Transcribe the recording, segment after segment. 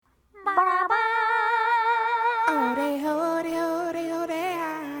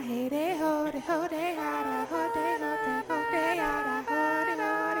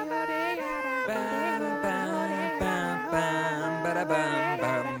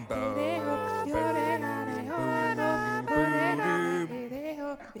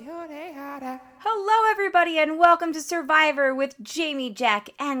everybody, and welcome to Survivor with Jamie,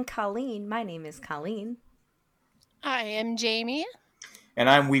 Jack, and Colleen. My name is Colleen. I am Jamie.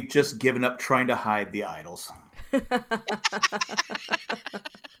 And we've just given up trying to hide the idols.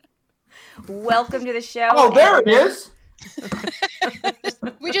 Welcome to the show. Oh, there it is.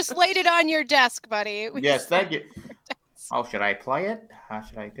 We just laid it on your desk, buddy. Yes, thank you. Oh, should I play it? How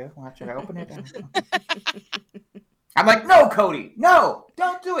should I do it? How should I open it? I'm like, no, Cody. No,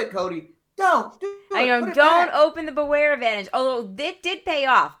 don't do it, Cody. Don't do it. I know, don't open the Beware Advantage. Although it did pay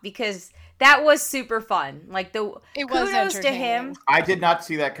off because that was super fun. Like kudos to him. I did not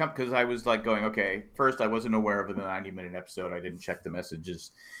see that come because I was like going, okay. First, I wasn't aware of the 90-minute episode. I didn't check the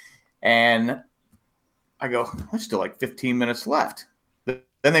messages, and I go, there's still like 15 minutes left. Then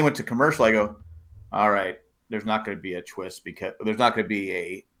they went to commercial. I go, all right, there's not going to be a twist because there's not going to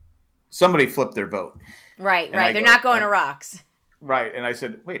be somebody flipped their vote. Right. They're not going to rocks. Right. And I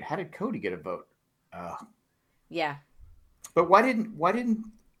said, wait, how did Cody get a vote? Yeah. But why didn't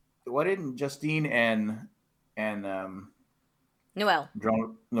Justine and Noelle,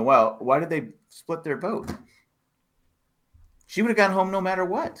 why did they split their vote? She would have gone home no matter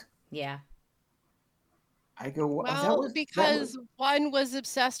what. Yeah. I go, because one was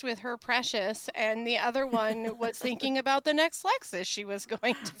obsessed with her Precious and the other one was thinking about the next Lexus she was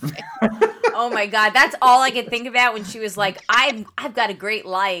going to pick. Oh my God, that's all I could think about when she was like, I've got a great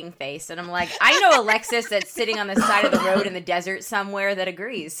lying face. And I'm like, I know Alexis that's sitting on the side of the road in the desert somewhere that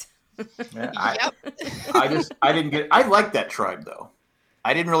agrees. Yeah, I liked that tribe though.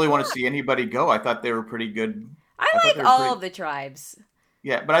 I didn't really want to see anybody go. I thought they were pretty good. I like all of the tribes.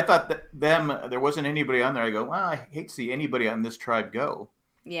 Yeah, but I thought that there wasn't anybody on there. I go, well, I hate to see anybody on this tribe go.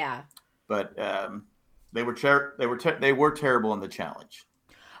 Yeah. But they were terrible in the challenge.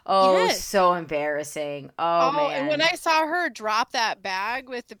 Oh, yes. So embarrassing. Oh, man. And when I saw her drop that bag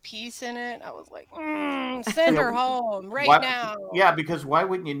with the piece in it, I was like, send her home now. Yeah, because why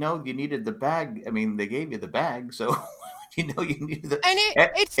wouldn't you know you needed the bag? I mean, they gave you the bag, so you know you needed the... And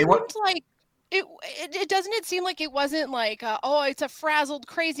it seemed like... It seem like it wasn't like, it's a frazzled,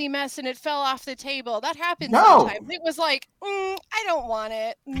 crazy mess and it fell off the table. That happens sometimes. It was like, I don't want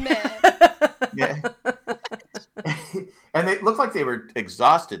it. Yeah. And they looked like they were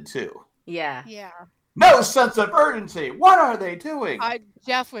exhausted too. Yeah. Yeah. No sense of urgency. What are they doing?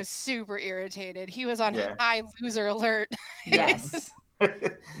 Jeff was super irritated. He was on high loser alert. Yes.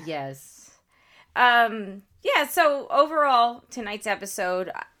 Yes. So overall, tonight's episode,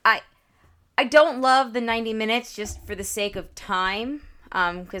 I don't love the 90 minutes just for the sake of time,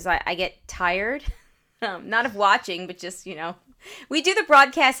 because I get tired, not of watching, but just, we do the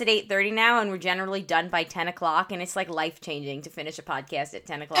broadcast at 8:30 now, and we're generally done by 10 o'clock, and it's like life-changing to finish a podcast at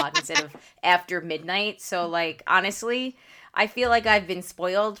 10 o'clock instead of after midnight. So, like, honestly, I feel like I've been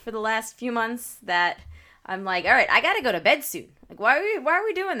spoiled for the last few months that I'm like, all right, I gotta go to bed soon. Like, why are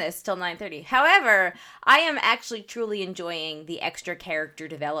we doing this till 9:30? However, I am actually truly enjoying the extra character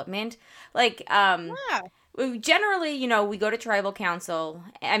development. Like, generally, we go to tribal council.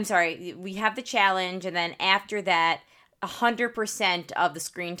 I'm sorry, we have the challenge, and then after that, 100% of the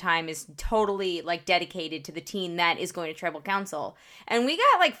screen time is totally like dedicated to the team that is going to tribal council. And we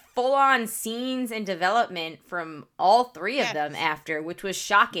got like full on scenes and development from all three of them after, which was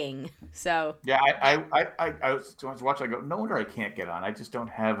shocking. So yeah, I was watching. I go, no wonder I can't get on. I just don't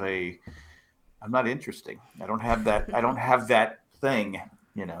have I'm not interesting. I don't have that thing.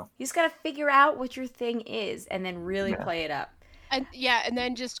 You just got to figure out what your thing is and then really play it up. And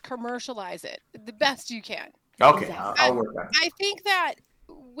then just commercialize it the best you can. Okay, exactly. I'll work on it. I think that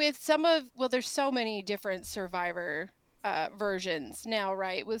with there's so many different Survivor versions now,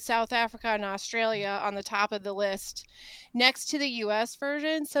 right? With South Africa and Australia on the top of the list, next to the US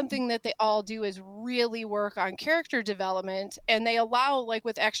version, something that they all do is really work on character development, and they allow, like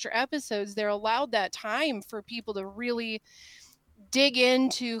with extra episodes, they're allowed that time for people to really dig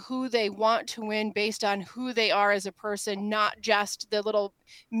into who they want to win based on who they are as a person, not just the little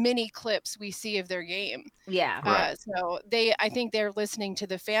mini clips we see of their game. Yeah. Right. So I think they're listening to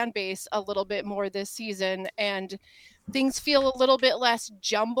the fan base a little bit more this season, and things feel a little bit less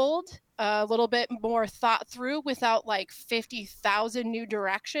jumbled, a little bit more thought through without like 50,000 new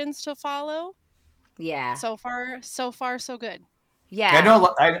directions to follow. Yeah. So far, so good. Yeah.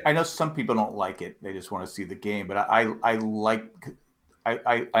 I know some people don't like it. They just want to see the game, but I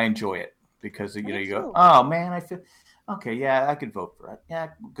enjoy it because you go, oh man, I feel okay. Yeah, I could vote for it. Yeah,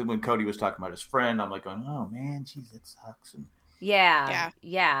 because when Cody was talking about his friend, I'm like going, oh man, geez, that sucks. And yeah.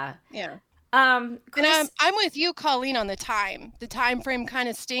 And I'm with you, Colleen, on the time. The time frame kind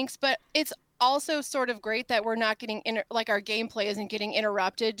of stinks, but it's also sort of great that we're not getting like our gameplay isn't getting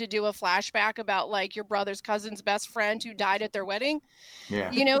interrupted to do a flashback about like your brother's cousin's best friend who died at their wedding.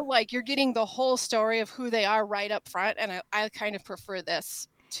 Yeah. You know, like you're getting the whole story of who they are right up front, and I kind of prefer this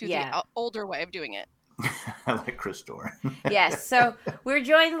to the older way of doing it. I like Chris Dorn. Yes, so we're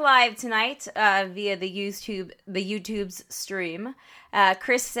joined live tonight via the YouTube's stream.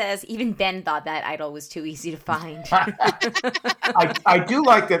 Chris says even Ben thought that idol was too easy to find. I do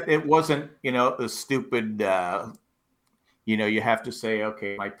like that it wasn't, the stupid, you have to say,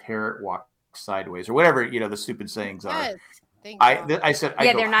 okay, my parrot walked sideways or whatever, the stupid sayings are. Yes, I said,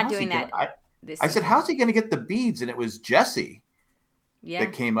 they're not doing that. I said, how's he going to get the beads? And it was Jesse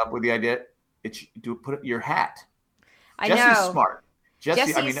that came up with the idea. Put your hat. Jesse's smart.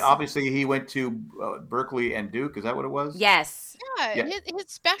 Jesse, I mean, obviously he went to Berkeley and Duke. Is that what it was? Yes. Yeah. His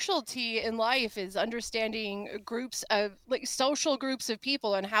specialty in life is understanding groups of like social groups of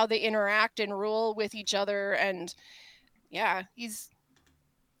people and how they interact and rule with each other. And yeah, he's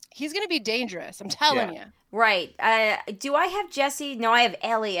going to be dangerous. I'm telling you. Right. Do I have Jesse? No, I have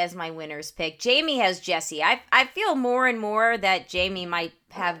Ellie as my winner's pick. Jamie has Jesse. I feel more and more that Jamie might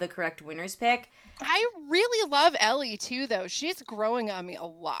have the correct winner's pick. I really love Ellie too, though. She's growing on me a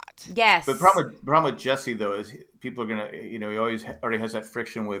lot. Yes. But the problem with Jesse, though, is people are going to, he already has that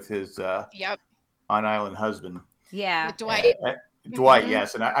friction with his on-island husband. Yeah. With Dwight. Dwight,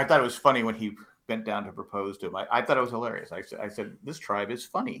 yes. And I thought it was funny when he bent down to propose to him. I thought it was hilarious. I said, this tribe is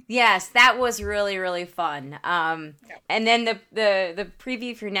funny. Yes, that was really, really fun. And then the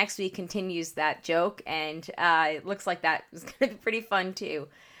preview for next week continues that joke, and it looks like that is going to be pretty fun too.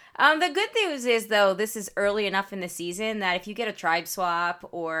 The good news is, though, this is early enough in the season that if you get a tribe swap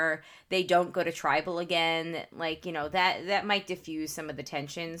or they don't go to tribal again, like, that might diffuse some of the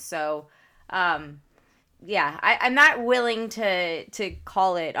tension. So, yeah, I'm not willing to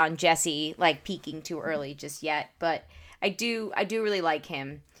call it on Jesse, like, peaking too early just yet, but I do really like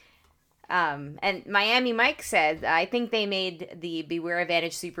him. And Miami Mike said, I think they made the Beware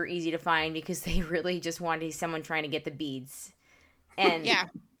Advantage super easy to find because they really just wanted someone trying to get the beads. And yeah,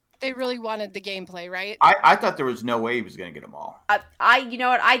 they really wanted the gameplay, right? I thought there was no way he was going to get them all. You know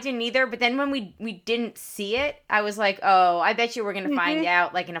what? I didn't either. But then when we didn't see it, I was like, oh, I bet you we're going to find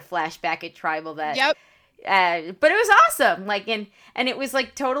out, like, in a flashback at Tribal that. Yep. But it was awesome. Like, and it was,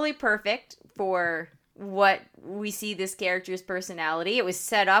 like, totally perfect for what we see this character's personality. It was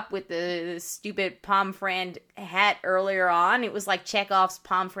set up with the stupid Pomfrand hat earlier on. It was like Chekhov's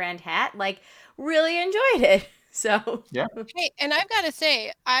Pomfrand hat. Like, really enjoyed it. So yeah. Hey, and I've got to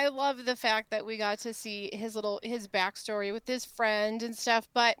say, I love the fact that we got to see his backstory with his friend and stuff.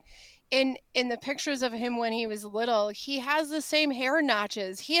 But in the pictures of him when he was little, he has the same hair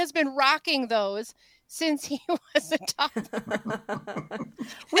notches. He has been rocking those since he was a toddler.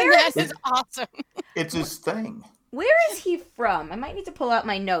 That is awesome. It's his thing. Where is he from? I might need to pull out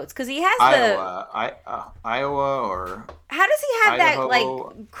my notes because he has Iowa or. How does he have Idaho. that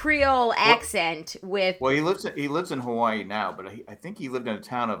like Creole accent with? Well, he lives in Hawaii now, but I think he lived in a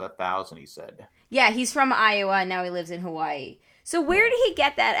town of 1,000. He said. Yeah, he's from Iowa and now he lives in Hawaii. So where did he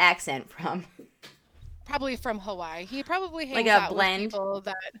get that accent from? Probably from Hawaii. He probably hangs like a out blend.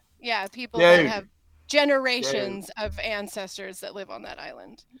 With people that have generations of ancestors that live on that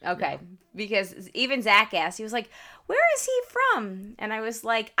island. Okay, because even Zach asked, he was like, "Where is he from?" And I was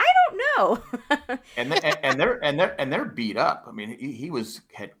like, "I don't know." and they're beat up. I mean, he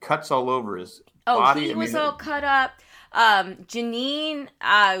had cuts all over his body. He was all cut up. Janine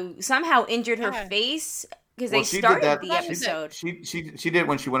somehow injured her face because they started the episode. She did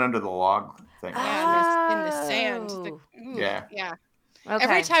when she went under the log thing. Yeah, in the sand. Yeah. Okay.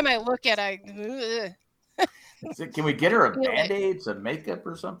 Every time I look at it, can we get her a Band-Aid, some makeup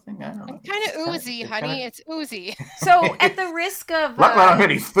or something? I don't know. It's kind of oozy, honey. It's oozy. So at the risk of... I don't have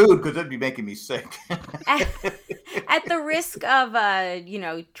any food because it'd be making me sick. At the risk of,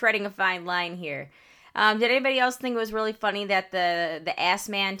 treading a fine line here, did anybody else think it was really funny that the ass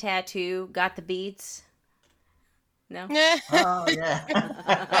man tattoo got the beads? No? Oh, yeah.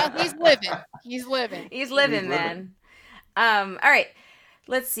 Well, he's living. He's living, man. All right.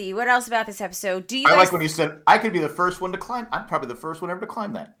 Let's see. What else about this episode? I like when you said, I could be the first one to climb. I'm probably the first one ever to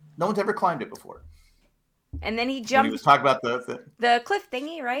climb that. No one's ever climbed it before. And then he jumped. When he was talking about the cliff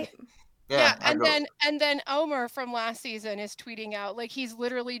thingy, right? Yeah, and then Omer from last season is tweeting out like he's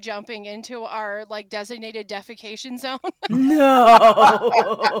literally jumping into our like designated defecation zone. No.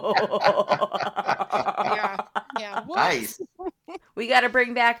 Yeah. Whoops. Nice. We got to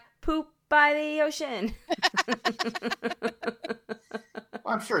bring back poop by the ocean.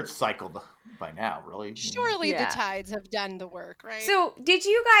 Well, I'm sure it's cycled by now, really. Surely Yeah. the tides have done the work, right? So, did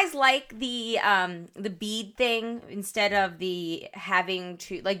you guys like the bead thing instead of the having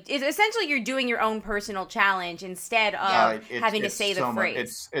to like? Essentially, you're doing your own personal challenge instead of having to say the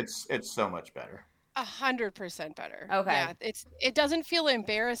phrase. It's so much better. 100% better. Okay. Yeah, it doesn't feel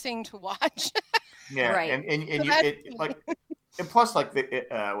embarrassing to watch. Yeah, Right. and So you that's- and plus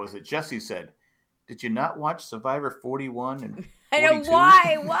was it Jesse said, did you not watch Survivor 41 and 42? I know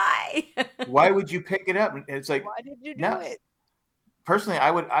why. Why would you pick it up? And it's like, Why did you do no. it? Personally, I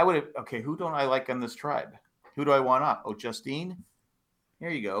would have. Okay, who don't I like on this tribe? Who do I want up? Oh, Justine. Here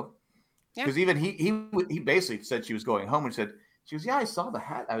you go. Yeah. Because even he basically said she was going home and said she was. Yeah, I saw the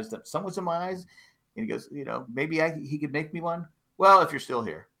hat. The sun was in my eyes, and he goes, maybe he could make me one. Well, if you're still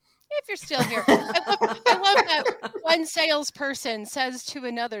here. If you're still here, I love that one salesperson says to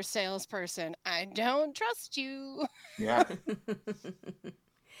another salesperson, "I don't trust you." Yeah.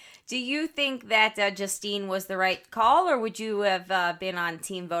 Do you think that Justine was the right call, or would you have been on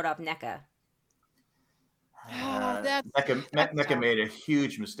Team Vote Up NECA? Mecca made a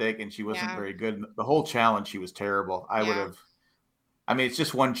huge mistake, and she wasn't very good. The whole challenge, she was terrible. I would have. I mean, it's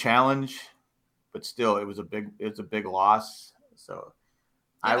just one challenge, but still, it was a big loss. So,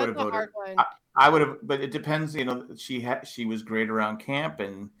 I would have voted. I would have, but it depends. She was great around camp,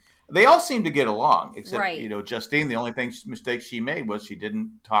 and they all seemed to get along, except Justine. The only mistake she made was she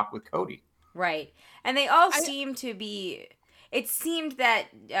didn't talk with Cody. Right, and they all seemed to be. It seemed that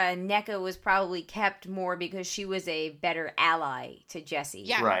NECA was probably kept more because she was a better ally to Jesse.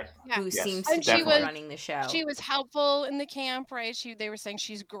 Yeah. Right. Who seems And to be she was running the show. She was helpful in the camp, right? They were saying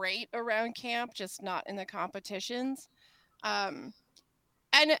she's great around camp, just not in the competitions. And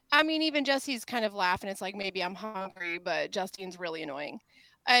I mean, even Jesse's kind of laughing. It's like, maybe I'm hungry, but Justine's really annoying.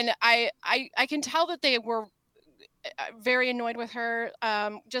 And I can tell that they were very annoyed with her.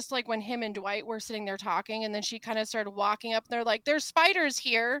 Just like when him and Dwight were sitting there talking, and then she kind of started walking up, and they're like, "There's spiders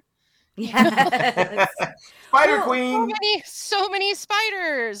here." Yes. Spider Queen. So many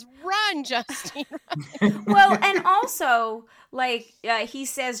spiders. Run, Justine. Well, and also, like, he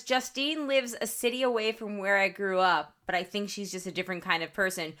says, Justine lives a city away from where I grew up, but I think she's just a different kind of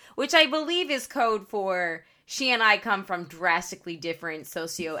person, which I believe is code for she and I come from drastically different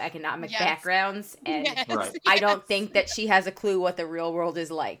socioeconomic backgrounds, and I don't think that she has a clue what the real world is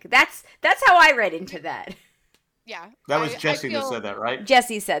like. That's how I read into that. Yeah. That was Jesse that said that, right?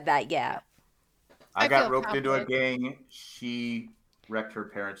 Jesse said that, yeah. I got roped into a gang. She wrecked her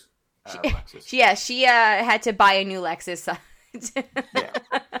parents' Lexus. She had to buy a new Lexus. Yeah.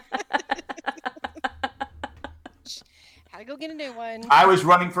 Had to go get a new one. I was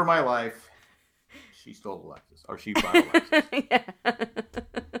running for my life. She stole a Lexus, or she bought a Lexus. Yeah.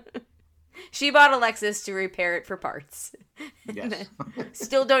 She bought a Lexus to repair it for parts. Yes.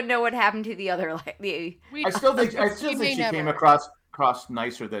 Still don't know what happened to the other. I still think she came across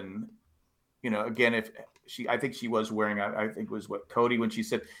nicer than, again, I think she was wearing, I think it was what Cody, when she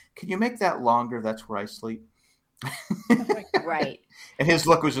said, "Can you make that longer? That's where I sleep." Right. And his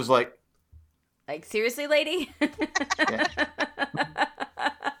look was just like seriously, lady? Yeah.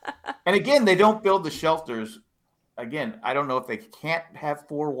 And again, they don't build the shelters. Again, I don't know if they can't have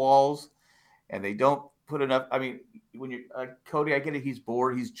 4 walls and they don't put enough. I mean, when you're Cody, I get it. He's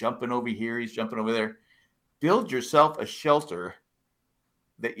bored. He's jumping over here. He's jumping over there. Build yourself a shelter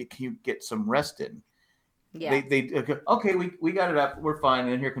that you can get some rest in. Yeah. Okay, we got it up. We're fine.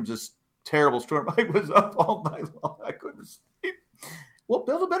 And then here comes this terrible storm. I was up all night long. I couldn't sleep. Well,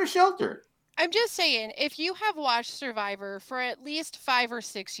 build a better shelter. I'm just saying, if you have watched Survivor for at least 5 or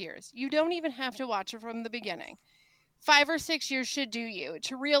 6 years, you don't even have to watch it from the beginning. 5 or 6 years should do you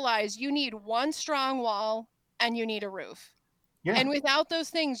to realize you need one strong wall and you need a roof. Yeah. And without those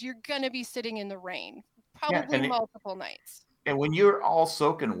things, you're going to be sitting in the rain, probably multiple nights. And when you're all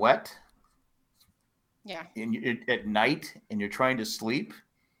soaking wet, and you're at night and you're trying to sleep,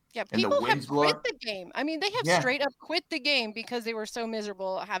 people have quit the game. I mean, they have straight up quit the game because they were so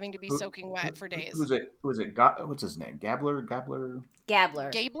miserable having to be soaking wet for days. Who's it? What's his name? Gabler?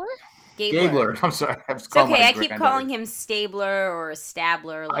 Gabler. I'm sorry. It's okay. I keep calling him Stabler or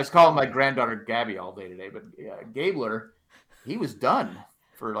Stabler. I was calling my granddaughter Gabby all day today, but Gabler, he was done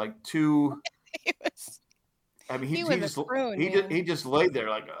for like 2. He just laid there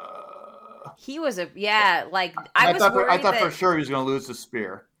like. He was I thought for sure he was going to lose the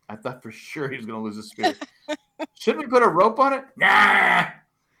spear. Should we put a rope on it? Nah.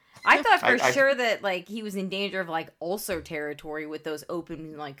 I thought for sure that he was in danger of ulcer territory with those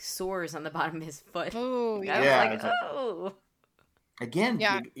open sores on the bottom of his foot. Oh, yeah. Again,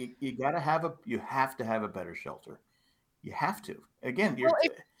 you have to have a better shelter. You have to. Again,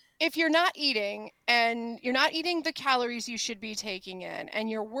 if you're not eating and you're not eating the calories you should be taking in, and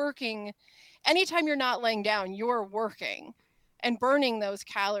you're working, anytime you're not laying down, you're working and burning those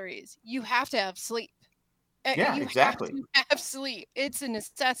calories, you have to have sleep. Yeah, You exactly. have to have sleep. It's a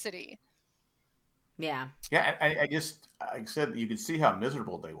necessity. Yeah. Yeah, I just, I said, you could see how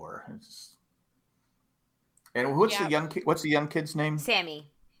miserable they were. And what's Yeah. the young kid? What's the young kid's name? Sammy.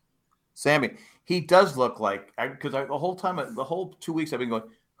 Sammy. He does look like, because the whole time, the whole 2 weeks I've been going,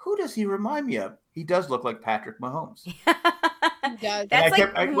 who does he remind me of? He does look like Patrick Mahomes. He does.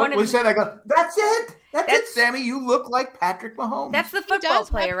 That's What we said, I go, that's it. That's it, Sammy. You look like Patrick Mahomes. That's the He football does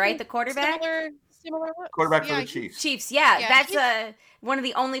player, have right? The quarterback? Similar looks. quarterback for Yeah, the Chiefs. Chiefs, yeah. Yeah, That's one of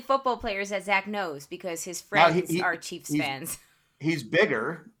the only football players that Zach knows because his Now, friends are Chiefs fans. He's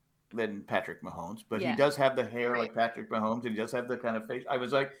bigger than Patrick Mahomes, but Yeah. he does have the hair like Patrick Mahomes, and he does have the kind of face. I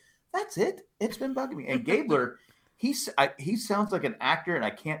was like, that's it. It's been bugging me. And Gabler, he sounds like an actor, and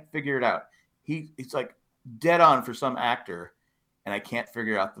I can't figure it out. He's like dead on for some actor, and I can't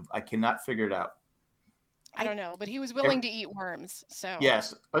figure out. I cannot figure it out. I don't know, but he was willing to eat worms. So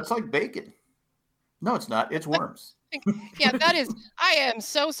Yes, it's like bacon. No, it's not. It's worms. yeah, that is. I am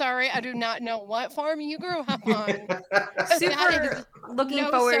so sorry. I do not know what farm you grew up on. Super looking no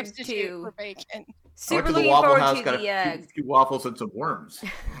forward substitute for to bacon. I went super to the looking Waffle forward House, to got the a few waffles and some worms.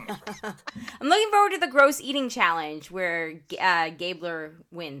 I'm looking forward to the gross eating challenge where Gabler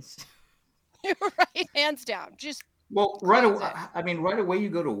wins. Right, hands down. Just Well, right away. I mean, right away you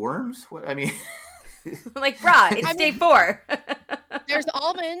go to worms. I mean, Like, brah, it's day 4. there's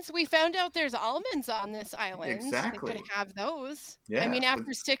almonds. We found out there's almonds on this island. Exactly. You could have those. Yeah, I mean,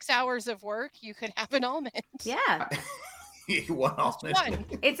 after 6 hours of work, you could have an almond. Yeah. one almond. Fun.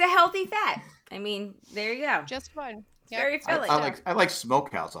 It's a healthy fat. I mean, there you go. Just fun. It's very filling. I like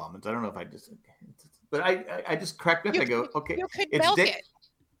smokehouse almonds. I don't know if I just, but I just cracked up. I go, okay, You could it's milk day- it.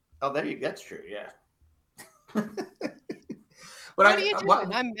 Oh, that's true. Yeah. What are you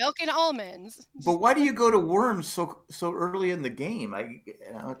doing? I'm milking almonds. But why do you go to worms so early in the game?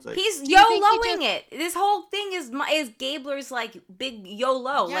 It's like, He's Do you think YOLOing it. This whole thing is Gabler's like big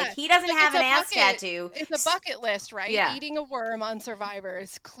YOLO. Yeah, Like he doesn't like have it's an a ass bucket. tattoo. It's a bucket list, right? Yeah. Eating a worm on Survivor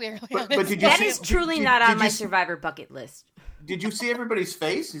is clearly But on did his you That see- is truly did- not did on my you- Survivor bucket list. did you see everybody's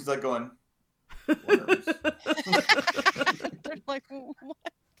face? He's like going, worms. They're like, what?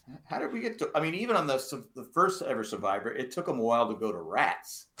 How did we get to? I mean, even on the first ever Survivor, it took them a while to go to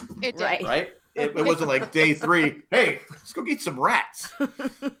rats, It did. Right. right? It wasn't like day 3. Hey, let's go get some rats. You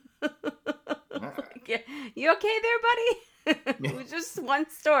okay there, buddy? It was just one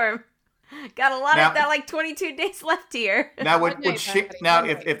storm. Got a lot Now- of that, like 22 days left here. Now, Good would night, Shan, buddy. now Good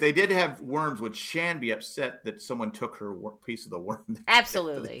if, night. if they did have worms, would Shan be upset that someone took her piece of the worm?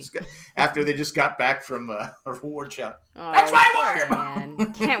 Absolutely. After they just got back from a reward shop. Oh, That's my poor worm!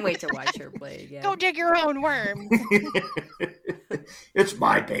 man. Can't wait to watch her play again. Go dig your own worm. It's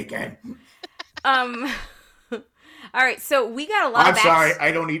my bacon. All right, so we got a lot I'm of sorry,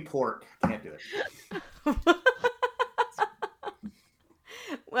 I don't eat pork. Can't do it.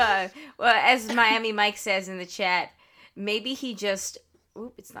 well, as Miami Mike says in the chat, maybe he just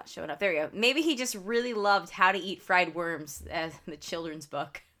it's not showing up. There you go. Maybe he just really loved How to Eat Fried Worms as the children's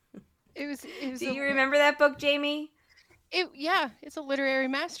book. It was Do you remember that book, Jamie? It's a literary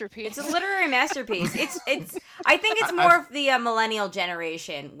masterpiece. It's a literary masterpiece. It's. I think it's more of the millennial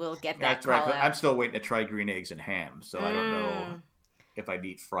generation will get that That's right. call out. I'm still waiting to try green eggs and ham, so I don't know Mm. if I'd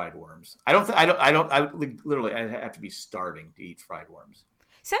eat fried worms. I literally I have to be starving to eat fried worms.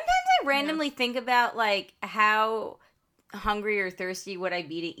 Sometimes I randomly think about like how hungry or thirsty would I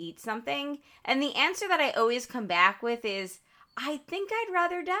be to eat something, and the answer that I always come back with is, I think I'd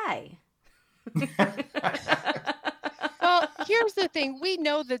rather die. Well, here's the thing. We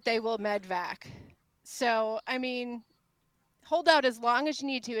know that they will medvac. So, I mean, hold out as long as you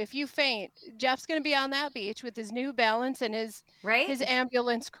need to. If you faint, Jeff's going to be on that beach with his New Balance and his Right?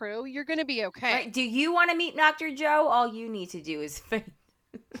 ambulance crew. You're going to be okay. Right? Do you want to meet Dr. Joe? All you need to do is faint.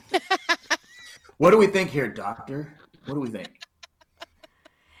 What do we think here, Doctor? What do we think?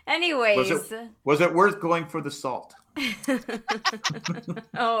 Anyways. Was it worth going for the salt?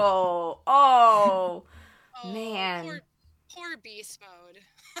 Oh, man. Poor beast mode.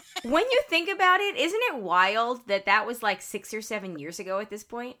 When you think about it, isn't it wild that was like 6 or 7 years ago at this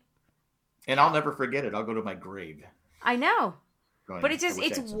point? And I'll never forget it. I'll go to my grave. I know. Going, But "I it's wish I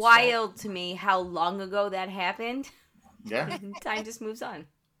had some wild to me how long ago that happened. salt." Yeah. Time just moves on.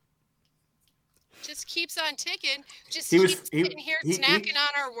 Just keeps on ticking. Just He was- keeps he- sitting here he- snacking on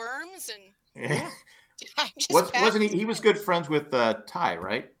our worms and Yeah. I'm just Wasn't he? passing He was through. good friends with Ty,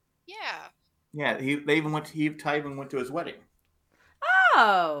 right? Yeah. Yeah. Ty even went to his wedding.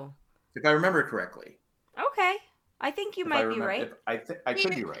 Oh, if I remember correctly. okay. I think you might be right. I could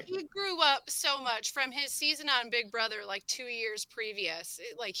be right. He grew up so much from his season on Big Brother, like 2 years previous.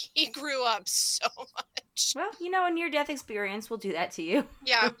 He grew up so much. Well, a near-death experience will do that to you.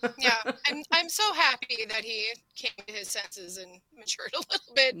 Yeah. I'm so happy that he came to his senses and matured a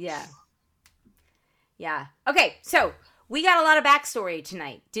little bit. Yeah. Okay, so we got a lot of backstory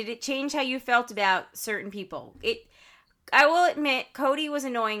tonight. Did it change how you felt about certain people? I will admit, Cody was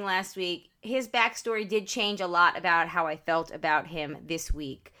annoying last week. His backstory did change a lot about how I felt about him this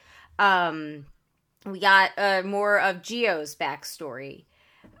week. We got more of Gio's backstory.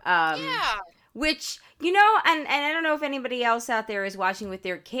 Which, and I don't know if anybody else out there is watching with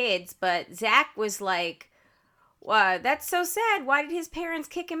their kids, but Zach was like, that's so sad. Why did his parents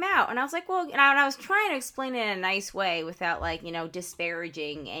kick him out? And I was like, well, and I was trying to explain it in a nice way without,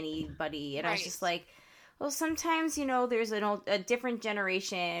 disparaging anybody. And I was just like, well, sometimes, there's a different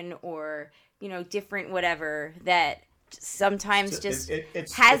generation or, different whatever that sometimes has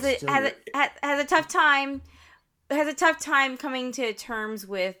a tough time coming to terms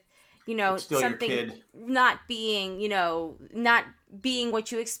with, something not being, not being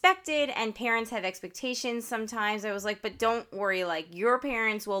what you expected, and parents have expectations sometimes. I was like, but don't worry, your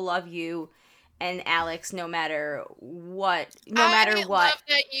parents will love you and Alex no matter what. I love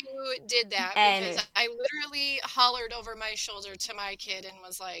that you did that, because I literally hollered over my shoulder to my kid and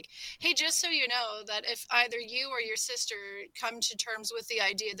was like, hey, just so you know that if either you or your sister come to terms with the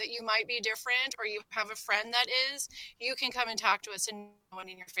idea that you might be different, or you have a friend that is, you can come and talk to us, and no one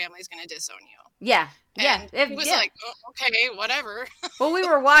in your family is going to disown you. Yeah. And he was like, oh, okay, whatever. Well, we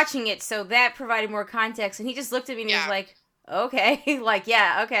were watching it, so that provided more context, and he just looked at me and he was like, okay.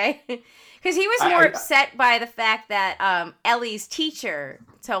 Okay. Because he was more upset by the fact that Ellie's teacher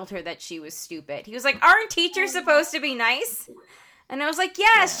told her that she was stupid. He was like, aren't teachers supposed to be nice? And I was like,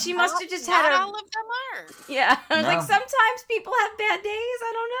 yes, she must have just had Not all of them are. Yeah. I was like, sometimes people have bad days.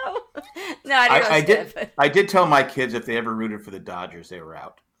 I don't know. No, I didn't. I did tell my kids if they ever rooted for the Dodgers, they were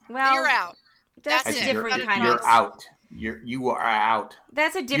out. Well, you're out. That's a different kind of... You're out. You are out.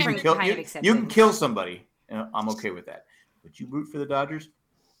 That's a different kind of acceptance. You can kill somebody, and I'm okay with that. But you root for the Dodgers?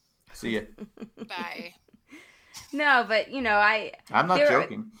 See ya. Bye. No, but I'm not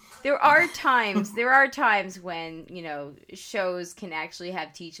joking. There are times when, shows can actually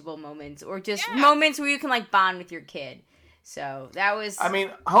have teachable moments, or just moments where you can bond with your kid. So that was, I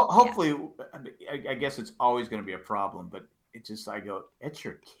mean, hopefully, I guess it's always going to be a problem, but it's just, I go, it's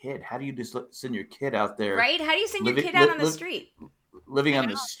your kid. How do you just send your kid out there? Right? How do you send your kid out on the street? Living on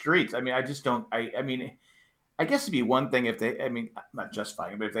the streets. I mean, I just don't, I guess it'd be one thing if they, I'm not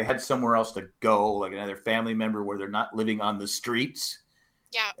justifying it, but if they had somewhere else to go, like another family member where they're not living on the streets.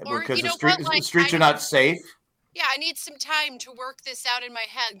 Yeah. Or, because the streets are not safe. Yeah, I need some time to work this out in my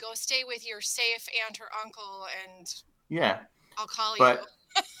head. Go stay with your safe aunt or uncle, and I'll call you.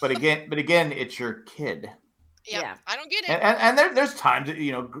 But again, it's your kid. Yeah, I don't get it. And there's times that,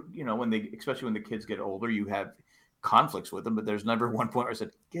 when especially when the kids get older, you have conflicts with them, but there's never one point where I said,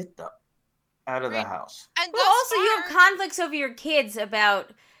 get the out of the house. And also you have conflicts over your kids about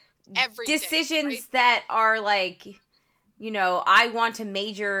everything, decisions that are I want to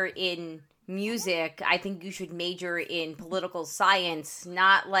major in music. I think you should major in political science,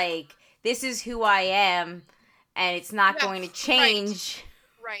 not this is who I am and it's not going to change.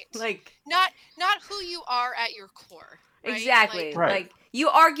 Right. Not who you are at your core. Right? Exactly. You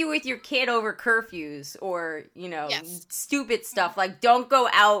argue with your kid over curfews or, stupid stuff. Don't go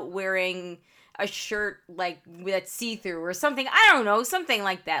out wearing a shirt that's see-through or something. I don't know, something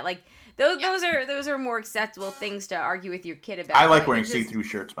like that. Those are more acceptable things to argue with your kid about. I like wearing see-through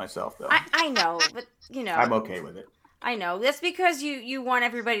shirts myself, though. I know, but I'm okay with it. I know. That's because you want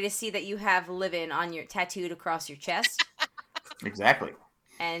everybody to see that you have "Livin" on your tattooed across your chest. Exactly.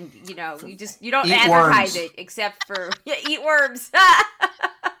 And you don't advertise it except for eat worms.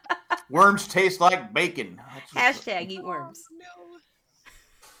 Worms taste like bacon. Hashtag eat worms. No.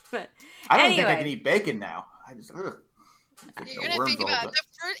 But I don't think I can eat bacon now. I just you're gonna think about it.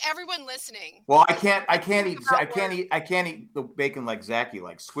 For everyone listening. Well, I can't eat the bacon like Zachy,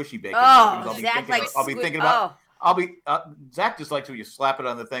 like squishy bacon. Oh, Zach just likes when you slap it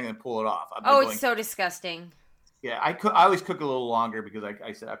on the thing and pull it off. It's so disgusting. Yeah, I always cook a little longer because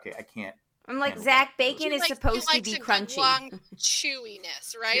I said, okay, I can't. I'm like, Zach, bacon is supposed to be crunchy. Long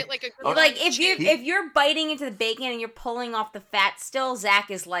chewiness, right? If you're biting into the bacon and you're pulling off the fat still, Zach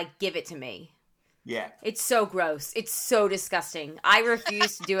is like, give it to me. Yeah. It's so gross. It's so disgusting. I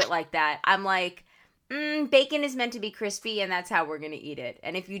refuse to do it like that. I'm like, Bacon is meant to be crispy, and that's how we're gonna eat it.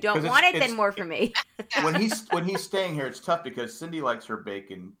 And if you don't 'Cause want it, it's- then more for me. When he's staying here, it's tough because Cindy likes her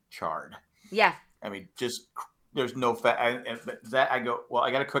bacon charred. Yeah. I mean, just there's no fat. I go, well,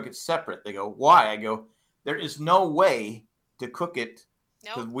 I got to cook it separate. They go, why? I go, there is no way to cook it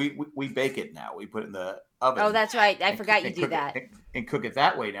because we bake it now. We put it in the oven. Oh, that's right. I forgot you do that. And cook it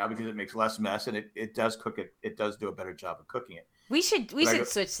that way now because it makes less mess and it does cook it. It does do a better job of cooking it. We should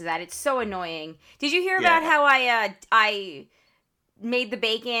switch to that. It's so annoying. Did you hear about how I made the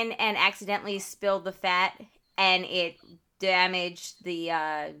bacon and accidentally spilled the fat and it damaged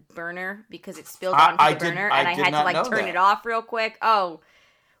the burner because it spilled onto the burner and I had to like turn it off real quick. Oh,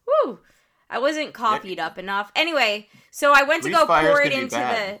 woo! I wasn't coffeeed up enough. Anyway, so I went to go pour it into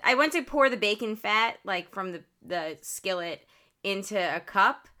I went to pour the bacon fat like from the skillet into a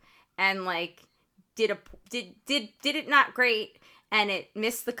cup and like did it not great and it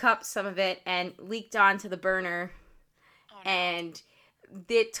missed the cup some of it and leaked onto the burner. Oh, no. And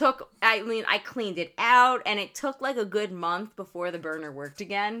it took, I cleaned it out and it took like a good month before the burner worked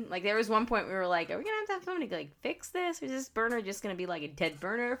again. Like there was one point we were like, are we going to have somebody like fix this? Or is this burner just going to be like a dead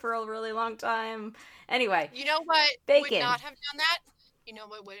burner for a really long time? Anyway. You know what bacon. Would not have done that? You know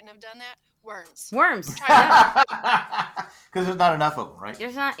what wouldn't have done that? Worms. Because there's not enough of them, right?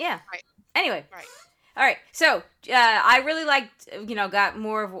 There's not, yeah. Right. Anyway. Right. All right, so I really liked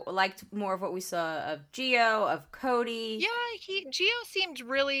more of what we saw of Gio, of Cody. Yeah, Gio seemed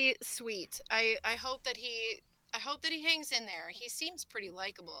really sweet. I hope that he hangs in there. He seems pretty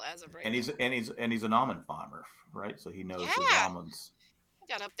likable as of right now. And he's an almond farmer, right? So he knows his almonds. He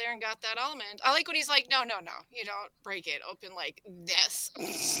got up there and got that almond. I like when he's like, no, you don't break it open like this.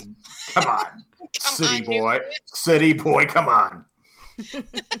 Come on, city boy, come on.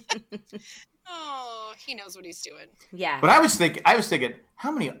 Oh, he knows what he's doing. Yeah. But I was thinking,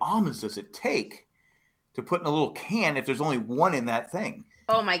 how many almonds does it take to put in a little can if there's only one in that thing?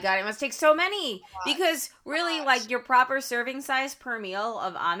 Oh my God, it must take so many. Because really, like your proper serving size per meal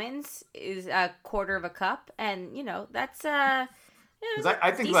of almonds is a quarter of a cup. And, that's I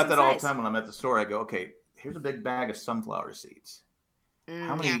think about that all the time when I'm at the store. I go, okay, here's a big bag of sunflower seeds.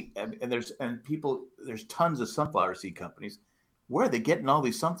 How many, and there's tons of sunflower seed companies. Where are they getting all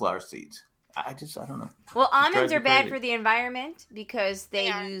these sunflower seeds? I don't know. Well, almonds are bad for the environment because they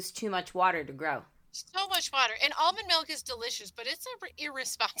use too much water to grow. So much water. And almond milk is delicious, but it's an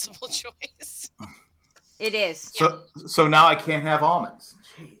irresponsible choice. It is. So now I can't have almonds.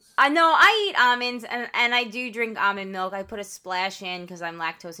 Jeez. I know. I eat almonds, and I do drink almond milk. I put a splash in because I'm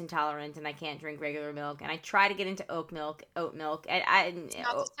lactose intolerant and I can't drink regular milk. And I try to get into oat milk. And it's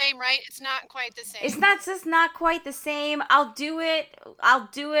not the same, right? It's not quite the same. It's not quite the same. I'll do it,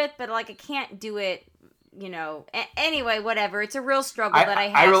 but like I can't do it. Anyway, whatever. It's a real struggle that I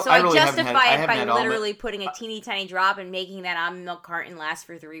have. I justify it by literally putting a teeny tiny drop and making that almond milk carton last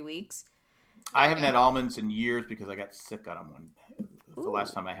for 3 weeks. I haven't had almonds in years because I got sick on them. The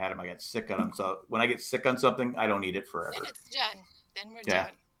last time I had them, I got sick on them. So when I get sick on something, I don't eat it forever. Then it's done. Then we're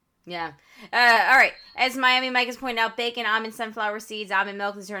done. Yeah. All right. As Miami Mike has pointed out, bacon, almond, sunflower seeds, almond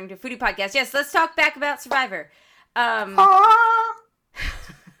milk is turning to a foodie podcast. Yes, let's talk back about Survivor.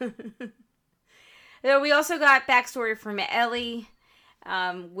 We also got backstory from Ellie,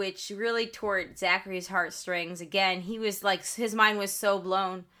 which really tore at Zachary's heartstrings. Again, he was like, his mind was so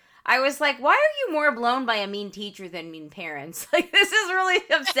blown. I was like, why are you more blown by a mean teacher than mean parents? Like, this is really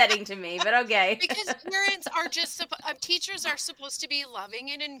upsetting to me, but okay. Because parents are just, teachers are supposed to be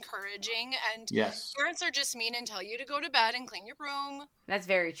loving and encouraging, and parents are just mean and tell you to go to bed and clean your room. That's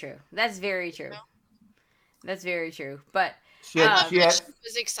very true. That's very true. That's very true. But she was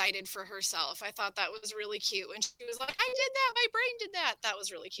excited for herself. I thought that was really cute. When she was like, I did that. My brain did that. That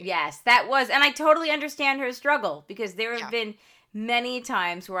was really cute. Yes, that was. And I totally understand her struggle because there have been many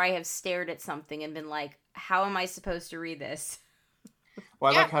times where I have stared at something and been like, how am I supposed to read this?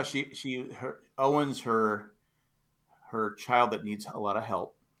 Well, I like how Owen's her child that needs a lot of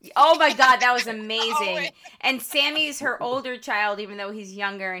help. Oh my God, that was amazing. And Sammy's her older child, even though he's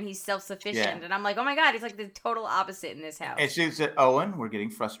younger and he's self-sufficient. Yeah. And I'm like, oh my God, it's like the total opposite in this house. And she said, Owen, we're getting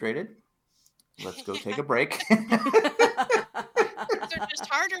frustrated. Let's go take a break. They're just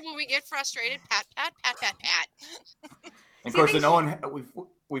harder when we get frustrated. Pat, pat, pat, pat, pat. And of course, then Owen,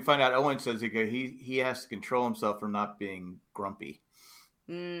 we find out Owen says he has to control himself from not being grumpy.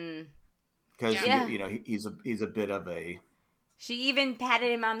 Because he's a bit of a. She even patted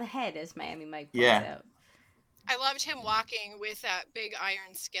him on the head, as Miami Mike points out. I loved him walking with that big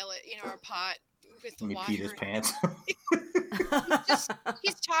iron skillet, or pot with the water. He peed his pants.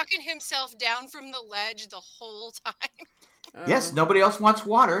 He's talking himself down from the ledge the whole time. Yes, nobody else wants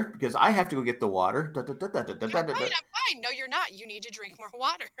water because I have to go get the water. I'm fine. No, you're not. You need to drink more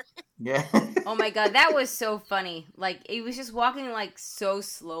water. Yeah. Oh my god, that was so funny. Like he was just walking like so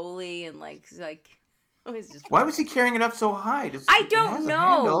slowly and like it was just. Why was he carrying it up so high? I don't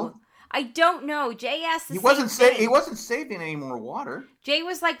know. I don't know. Jay asked the He same thing. He wasn't saving any more water. Jay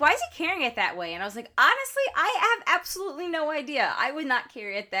was like, "Why is he carrying it that way?" And I was like, "Honestly, I have absolutely no idea. I would not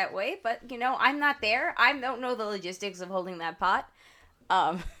carry it that way, but I'm not there. I don't know the logistics of holding that pot."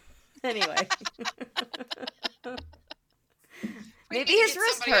 Anyway. Maybe his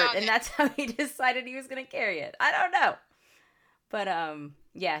wrist hurt, and that's how he decided he was going to carry it. I don't know. But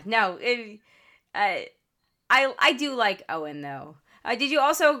yeah, no. I do like Owen though. Did you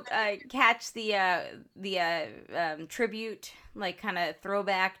also catch the tribute, like kind of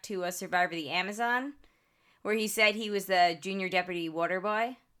throwback to a Survivor the Amazon, where he said he was the junior deputy water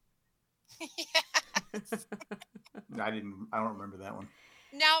boy? Yes. I don't remember that one.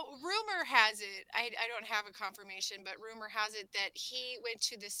 Now, rumor has it, I don't have a confirmation, but rumor has it that he went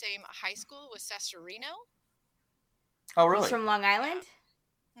to the same high school with Cesarino. Oh, really? He's from Long Island?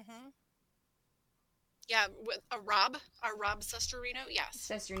 Mm-hmm. Yeah, with a Rob Cesarino, yes.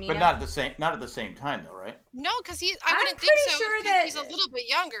 Cesarino. But not at the same time, though, right? No, because I I'm wouldn't think pretty so. sure that he's a little bit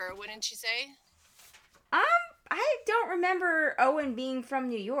younger, wouldn't you say? I don't remember Owen being from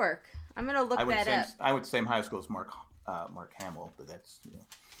New York. I'm gonna look that up. I would say high school is Mark Hamill, but that's.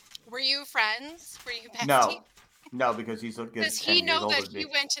 Were you friends? Were you bestie? No, because he's a good. Does he know that he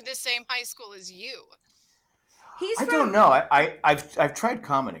went to the same high school as you? I don't know. I've tried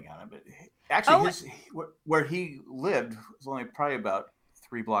commenting on it, but actually, where he lived was only probably about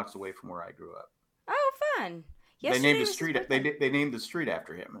 3 blocks away from where I grew up. Oh, fun! They named the street. They named the street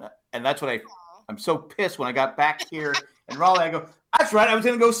after him, and that's what I'm so pissed when I got back here in Raleigh. I go, that's right. I was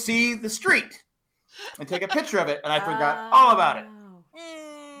going to go see the street and take a picture of it, and I forgot all about it.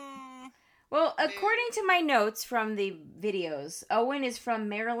 Well, according to my notes from the videos, Owen is from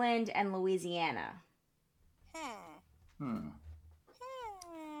Maryland and Louisiana.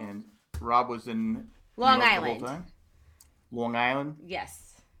 And Rob was in Long Island. The whole time? Long Island?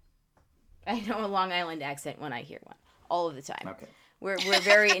 Yes. I know a Long Island accent when I hear one. All of the time. Okay. We're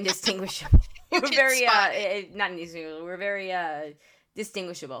very indistinguishable. We're very not indistinguishable. We're very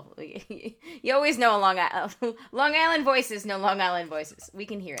distinguishable. You always know Long Island voices know Long Island voices. We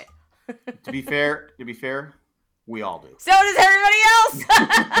can hear it. To be fair, we all do. So does everybody else.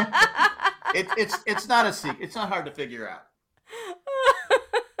 It's not a secret. It's not hard to figure out.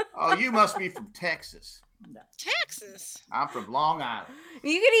 Oh, you must be from Texas. No. Texas. I'm from Long Island.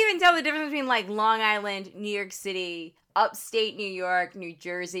 You could even tell the difference between like Long Island, New York City, upstate New York, New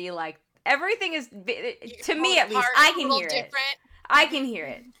Jersey. Like everything is, to me at least, I can hear it. I can hear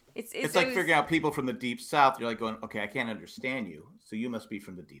it. It's like figuring out people from the deep south. You're like going, okay, I can't understand you, so you must be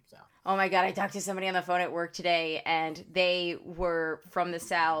from the deep south. Oh my god, I talked to somebody on the phone at work today, and they were from the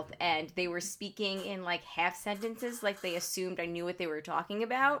south, and they were speaking in like half sentences, like they assumed I knew what they were talking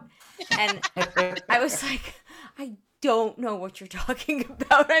about, and I was like, I don't know what you're talking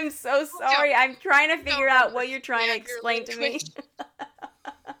about. I'm so sorry. I'm trying to figure out what you're trying to explain to me.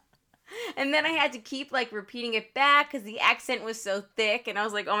 And then I had to keep like repeating it back because the accent was so thick, and I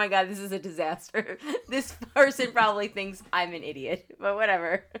was like, oh my god, this is a disaster. This person probably thinks I'm an idiot, but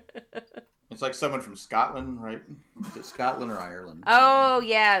whatever. It's like someone from Scotland, right? Is it Scotland or Ireland? Oh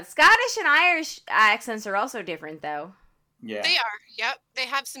yeah, Scottish and Irish accents are also different though. Yeah, they are. Yep, they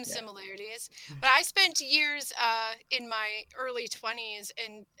have some similarities. But I spent years in my early 20s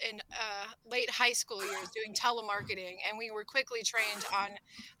and late high school years doing telemarketing, and we were quickly trained on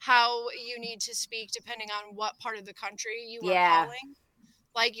how you need to speak depending on what part of the country you are calling.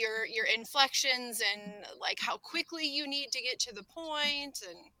 Like your inflections and like how quickly you need to get to the point.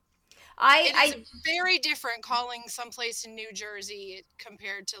 And it's very different calling someplace in New Jersey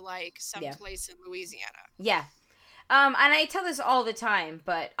compared to like someplace in Louisiana. Yeah. And I tell this all the time,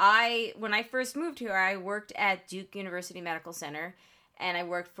 but when I first moved here, I worked at Duke University Medical Center, and I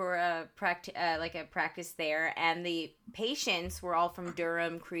worked for a practice there, and the patients were all from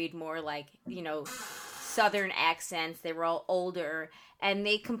Durham, Creedmoor, like, Southern accents. They were all older, and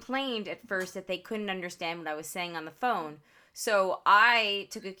they complained at first that they couldn't understand what I was saying on the phone. So I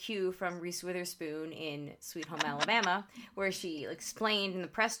took a cue from Reese Witherspoon in Sweet Home Alabama, where she explained in the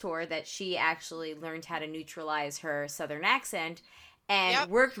press tour that she actually learned how to neutralize her Southern accent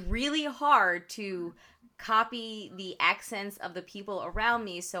and worked really hard to copy the accents of the people around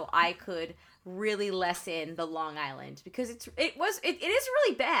me so I could really lessen the Long Island, because it is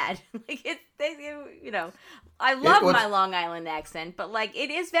really bad. Like I love my Long Island accent, but like it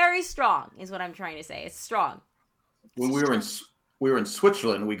is very strong is what I'm trying to say. It's strong. when we were in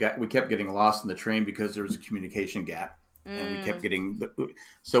Switzerland, we kept getting lost in the train because there was a communication gap, and we kept getting.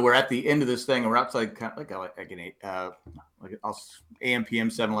 So we're at the end of this thing, and we're outside like an AM, PM,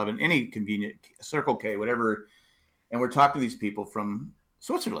 7-Eleven, any convenient Circle K, whatever, and we're talking to these people from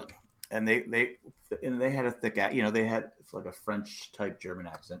Switzerland, and they had a thick, they had like a French type German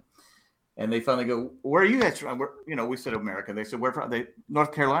accent. And they finally go, "Where are you guys from?" We said America. They said, "Where from?"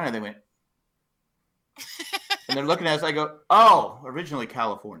 North Carolina. They went, and they're looking at us. I go, "Oh, originally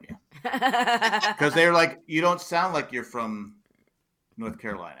California," because they're like, "You don't sound like you're from North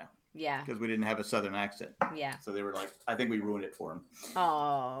Carolina." Yeah. Because we didn't have a Southern accent. Yeah. So they were like, I think we ruined it for them.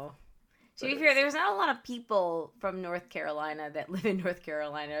 Oh. To be fair, there's not a lot of people from North Carolina that live in North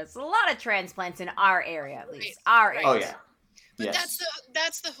Carolina. It's a lot of transplants in our area, at least. Our area. Oh yeah. But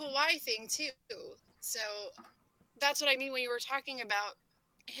that's the Hawaii thing too. So that's what I mean when you were talking about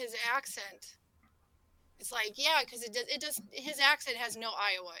his accent. It's like, yeah, because it does. His accent has no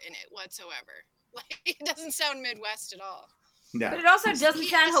Iowa in it whatsoever. Like, it doesn't sound Midwest at all. No. But it also doesn't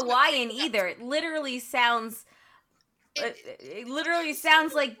sound Hawaiian either. It literally sounds. It literally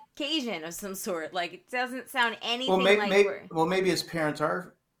sounds like Cajun of some sort. Like, it doesn't sound anything maybe his parents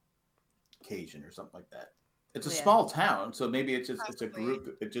are Cajun or something like that. It's a small town, so maybe it's a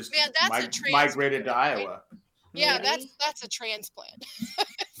group. It just migrated to Iowa. Yeah, that's a transplant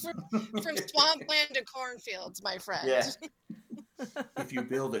from swampland to cornfields, my friend. Yeah. If you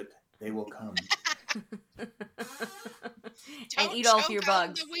build it, they will come. And eat all of your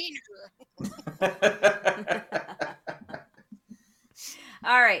bugs.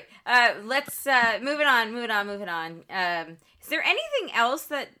 All right, let's moving on. Is there anything else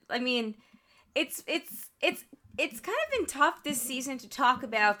that it's kind of been tough this season to talk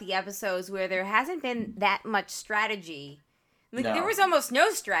about the episodes where there hasn't been that much strategy. There was almost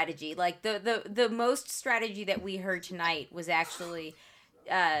no strategy. Like the most strategy that we heard tonight was actually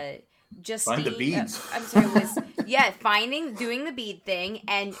Justine. Find the beads. Doing the bead thing,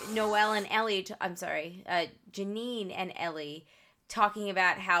 and Noelle and Ellie. Janine and Ellie talking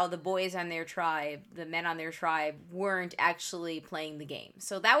about how the boys on their tribe, the men on their tribe, weren't actually playing the game.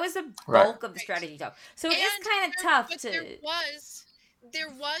 So that was the bulk of the strategy talk. So it is kind of tough to. There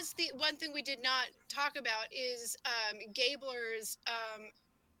was the one thing we did not talk about is Gabler's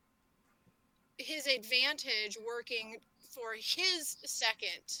his advantage working for his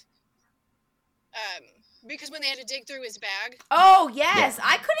second. Because when they had to dig through his bag. Oh yes, yeah.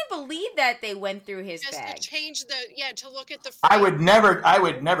 I couldn't believe that they went through his bag. To change to look at the. I would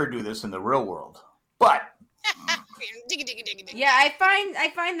never do this in the real world, but. Yeah, I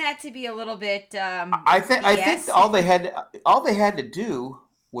find that to be a little bit. I think all they had to do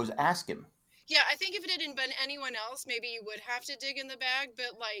was ask him. Yeah, I think if it hadn't been anyone else, maybe you would have to dig in the bag.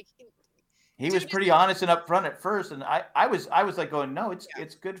 But like, he was pretty honest and upfront at first, and I was like going, no,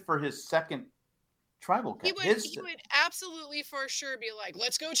 it's good for his second tribal camp. He would absolutely for sure be like,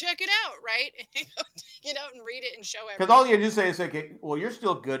 let's go check it out, right? Get out and read it and show everyone. Because all you do say is like, well, you're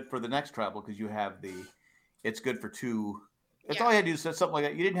still good for the next tribal because you have it's good for two. That's all you had to do is say something like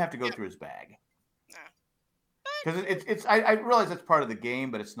that. You didn't have to go through his bag. Because it's I realize that's part of the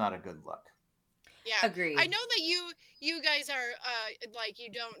game, but it's not a good look. Yeah, agreed. I know that you guys are like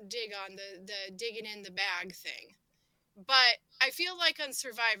you don't dig on the digging in the bag thing, but I feel like on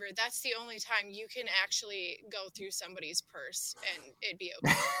Survivor that's the only time you can actually go through somebody's purse and it'd be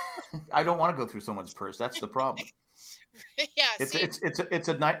okay. I don't want to go through someone's purse. That's the problem. Yeah, it's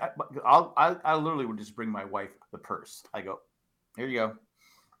a night. I literally would just bring my wife the purse. I go, here you go.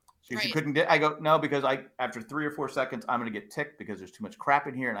 She couldn't get. I go no because after 3 or 4 seconds I'm going to get ticked because there's too much crap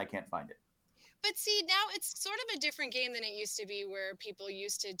in here and I can't find it. But see, now it's sort of a different game than it used to be where people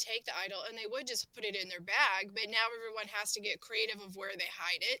used to take the idol and they would just put it in their bag. But now everyone has to get creative of where they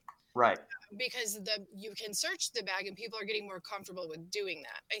hide it. Right. Because you can search the bag and people are getting more comfortable with doing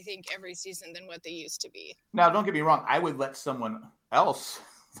that, I think, every season than what they used to be. Now, don't get me wrong. I would let someone else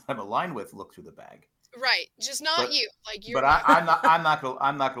that I'm aligned with look through the bag. Right. Just not you. Like you. But I'm not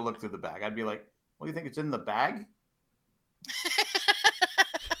gonna look through the bag. I'd be like, what do you think it's in the bag?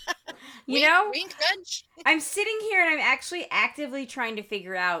 Wink, nudge. I'm sitting here and I'm actually actively trying to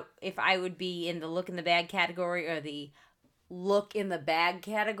figure out if I would be in the look in the bag category or the look in the bag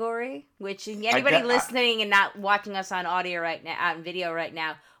category, which anybody listening and not watching us on audio right now, on video right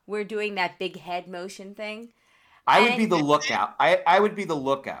now, we're doing that big head motion thing. I would be the lookout. I would be the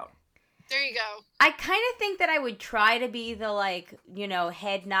lookout. There you go. I kind of think that I would try to be the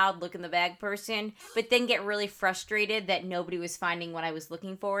head nod, look in the bag person, but then get really frustrated that nobody was finding what I was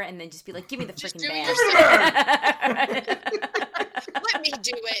looking for, and then just be like, "Give me the freaking bag." Let me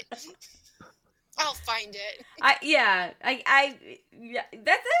do it. I'll find it. Yeah,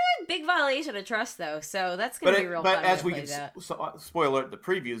 that's a big violation of trust, though. So that's gonna be real. But fun as to we play can, that. spoiler alert, the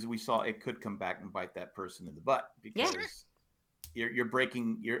previews we saw, it could come back and bite that person in the butt because you're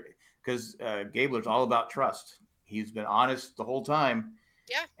breaking because Gabler's all about trust. He's been honest the whole time.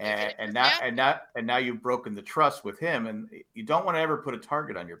 Yeah, and now you've broken the trust with him, and you don't want to ever put a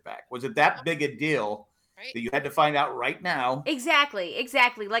target on your back. Was it that big a deal that you had to find out right now? Exactly.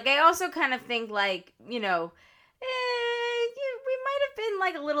 Like, I also kind of think, like, we might have been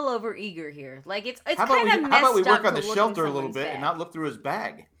like a little over eager here. Like, it's kind of messed up. How about we work on to the look shelter in a little bit someone's and bag. not look through his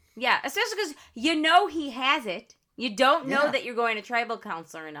bag? Yeah, especially because he has it. You don't know that you're going to tribal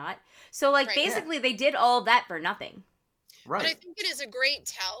council or not. So, like, basically, they did all that for nothing. Right. But I think it is a great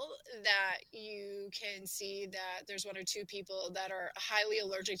tell that you can see that there's one or two people that are highly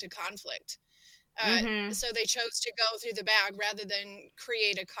allergic to conflict. So they chose to go through the bag rather than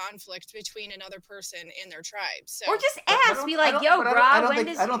create a conflict between another person in their tribe. So, or just ask, be like, "Yo, Rob, I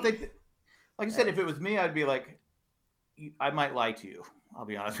don't think. Like I said, if it was me, I'd be like, I might lie to you. I'll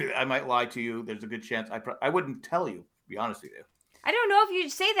be honest with you. I might lie to you. There's a good chance. I wouldn't tell you. To be honest with you. I don't know if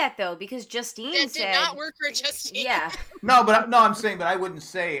you'd say that though, because Justine said it did not work for Justine. Yeah. I'm saying, but I wouldn't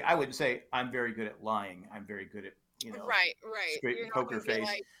say I'm very good at lying. I'm very good at right. straight poker face.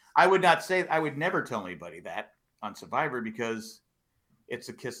 I would not say. I would never tell anybody that on Survivor because it's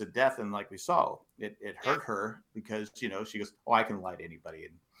a kiss of death, and like we saw, it hurt her because she goes, "Oh, I can lie to anybody,"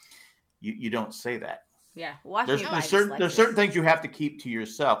 and you don't say that. Yeah, there's certain things you have to keep to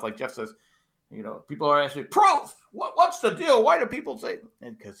yourself. Like Jeff says, people are asking, proof. What's the deal? Why do people say?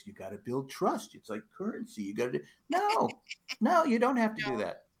 And because you got to build trust. It's like currency. You got to no, you don't have to do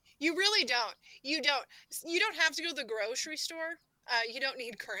that. You really don't. You don't have to go to the grocery store. You don't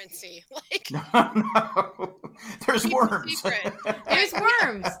need currency. Like no. There's worms. There's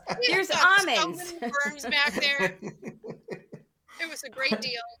worms. There's almonds. So many worms back there. It was a great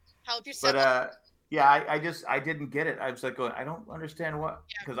deal. Help yourself. But I didn't get it. I was like going, I don't understand what,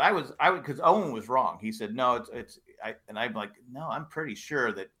 because because Owen was wrong. He said no, and I'm like, no, I'm pretty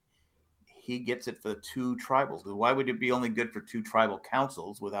sure that he gets it for the two tribals. Why would it be only good for two tribal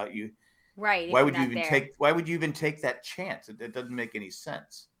councils without you? Right. Why would you even take that chance? It doesn't make any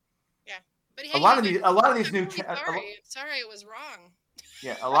sense. Yeah, but hey, a lot of these new. Sorry, it was wrong.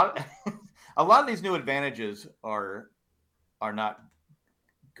 Yeah, a lot of these new advantages are not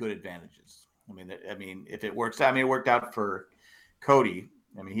good advantages. I mean, if it works out, it worked out for Cody.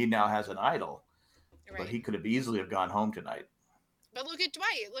 I mean, he now has an idol, but he could have easily have gone home tonight. But look at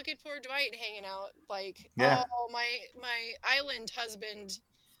Dwight. Look at poor Dwight hanging out. Like, oh, my island husband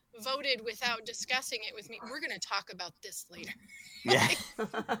voted without discussing it with me. We're going to talk about this later. Yeah.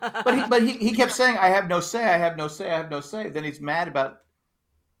 but he kept saying, I have no say. I have no say. I have no say. Then he's mad about,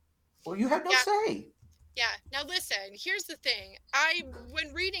 well, you have no say. Yeah. Now listen, here's the thing.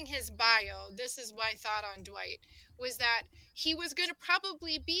 When reading his bio, this is my thought on Dwight, was that he was going to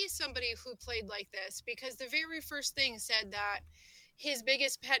probably be somebody who played like this, because the very first thing said that his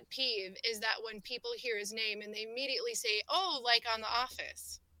biggest pet peeve is that when people hear his name and they immediately say, oh, like on The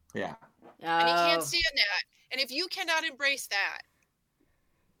Office. Yeah. And he can't stand that. And if you cannot embrace that,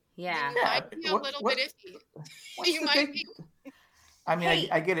 then you might be a little bit iffy. You might be. I mean,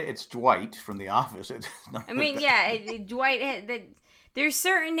 I get it. It's Dwight from The Office. Dwight. There's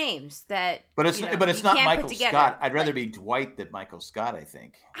certain names that, but it's not Michael Scott. I'd rather be Dwight than Michael Scott. I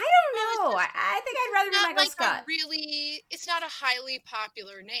think. I don't know. I think I'd rather be Michael Scott. It's not a highly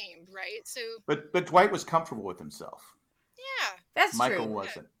popular name, right? So. But Dwight was comfortable with himself. Yeah, that's Michael true.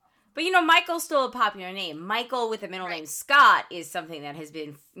 wasn't. But Michael's still a popular name. Michael with a middle name Scott is something that has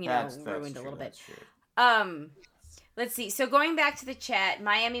been ruined a little bit. Let's see. So going back to the chat,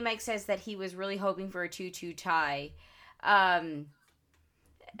 Miami Mike says that he was really hoping for a 2-2 tie.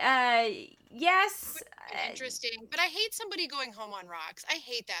 Yes. Interesting. But I hate somebody going home on rocks. I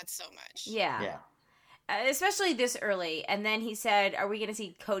hate that so much. Yeah. Especially this early. And then he said, are we going to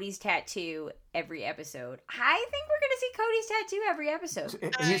see Cody's tattoo every episode? I think we're going to see Cody's tattoo every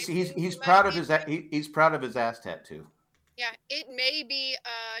episode. He's proud of he's proud of his ass tattoo. Yeah, it may be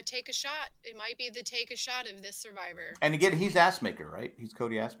take a shot. It might be the take a shot of this Survivor. And again, he's ass maker, right? He's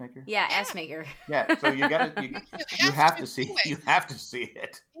Cody ass maker. Yeah, ass maker. Yeah, so you have to see it. You have to see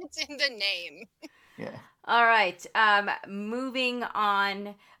it. It's in the name. Yeah. All right. Moving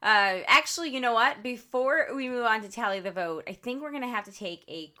on. Actually, you know what? Before we move on to tally the vote, I think we're gonna have to take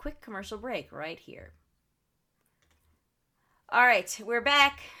a quick commercial break right here. All right, we're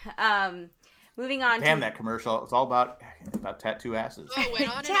back. Moving on. Damn, that commercial. It's all about tattoo asses.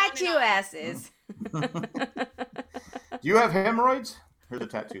 Oh, tattoo asses. Do you have hemorrhoids? Here's a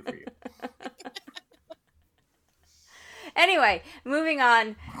tattoo for you. Anyway, moving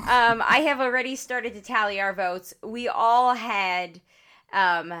on. I have already started to tally our votes. We all had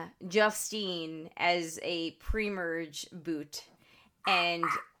Justine as a pre-merge boot, and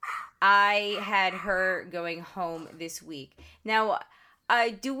I had her going home this week. Now,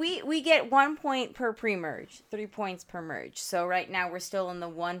 do we get 1 point per pre-merge, 3 points per merge. So right now we're still in the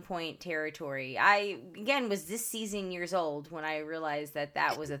 1 point territory. I, again, was this season years old when I realized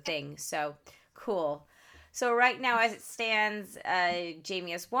that was a thing. So, cool. So right now as it stands,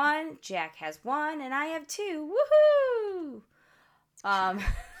 Jamie has 1, Jack has 1, and I have 2. Woohoo!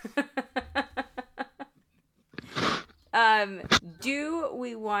 Do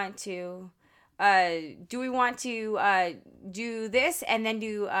we want to do this and then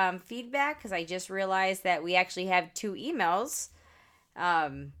do feedback? Because I just realized that we actually have 2 emails.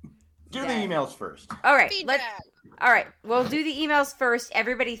 Do the emails first. All right, Feedback. all right. We'll do the emails first.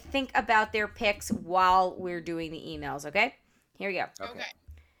 Everybody think about their picks while we're doing the emails. Okay, here we go. Okay.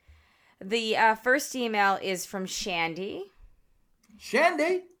 The first email is from Shandy.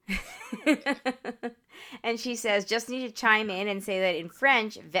 Shandy. And she says, just need to chime in and say that in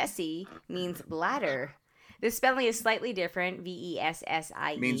French, vessie means bladder. The spelling is slightly different,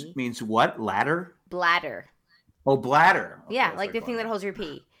 Vessie. Means what? Ladder? Bladder. Oh, bladder. Okay, Yeah, like the thing that holds your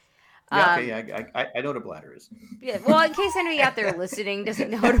pee. Yeah, okay, yeah, I know what a bladder is. Yeah, well, in case anybody out there listening doesn't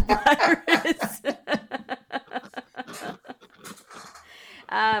know what a bladder is.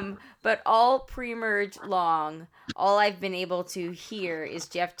 But all pre-merge long, all I've been able to hear is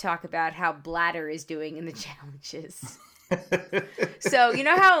Jeff talk about how Bladder is doing in the challenges. So, you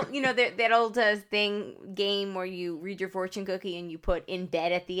know how, that old game where you read your fortune cookie and you put in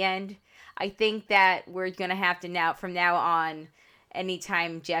bed at the end? I think that we're going to have to from now on,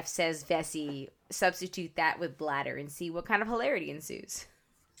 anytime Jeff says Vessie, substitute that with Bladder and see what kind of hilarity ensues.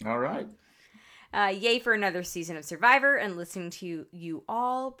 All right. Yay for another season of Survivor and listening to you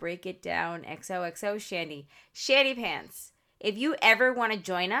all break it down. XOXO Shandy. Shandy Pants, if you ever want to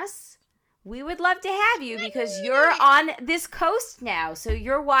join us, we would love to have you because you're on this coast now, so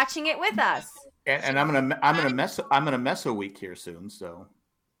you're watching it with us. And I'm gonna mess a week here soon, so.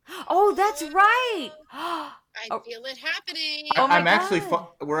 Oh, that's right. I feel it happening.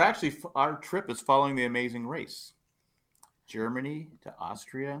 Our trip is following the Amazing Race. Germany to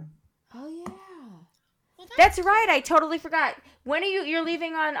Austria. Oh yeah. Well, that's right. I totally forgot. When are you're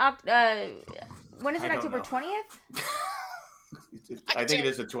leaving on when is it, October 20th? I think it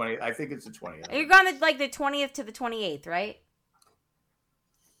is the 20th. I think it's the 20th. You're gone the 20th to the 28th, right?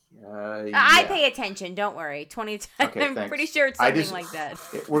 Yeah. I pay attention. Don't worry. 20th. Okay, I'm thanks. pretty sure it's something like that.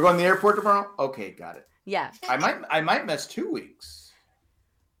 We're going to the airport tomorrow? Okay, got it. Yeah. I might miss 2 weeks.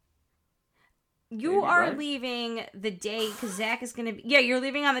 You Maybe, are right? leaving the day because Zach is going to be. Yeah, you're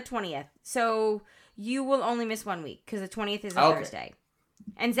leaving on the 20th. So you will only miss 1 week because the 20th is a Thursday.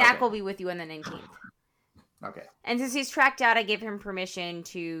 And Zach will be with you on the 19th. Okay. And since he's tracked out, I give him permission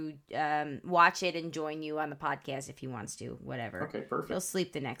to watch it and join you on the podcast if he wants to. Whatever. Okay, perfect. He'll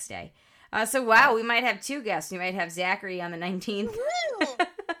sleep the next day. So, wow, we might have 2 guests. We might have Zachary on the 19th.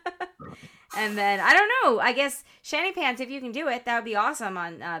 And then, I don't know, I guess, Shanty Pants, if you can do it, that would be awesome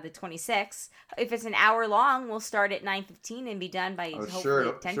on the 26th. If it's an hour long, we'll start at 9:15 and be done by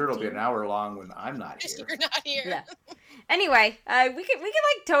hopefully 10:15. Sure it'll be an hour long when I'm not here. You're not here. Yeah. Anyway, we can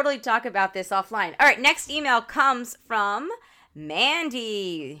like totally talk about this offline. All right, next email comes from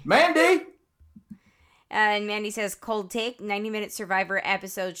Mandy. Mandy! And Mandy says, cold take, 90-minute Survivor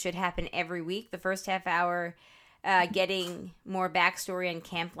episodes should happen every week. The first half hour, getting more backstory on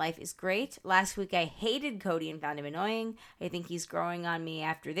camp life is great. Last week I hated Cody and found him annoying. I think he's growing on me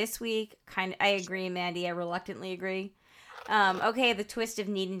after this week. I agree, Mandy. I reluctantly agree. Okay, the twist of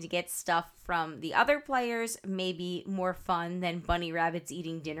needing to get stuff from the other players may be more fun than bunny rabbits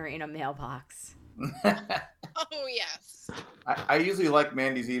eating dinner in a mailbox. Oh, yes. I usually like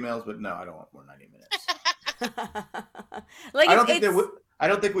Mandy's emails, but no, I don't want more 90 minutes. Like I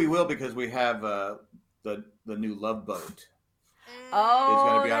don't think we will because we have the new Love Boat. Oh, It's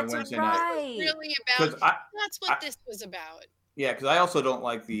gonna be on that's Wednesday right. Really about that's what this was about. Yeah, because I also don't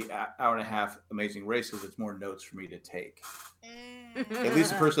like the hour and a half Amazing Race because it's more notes for me to take. At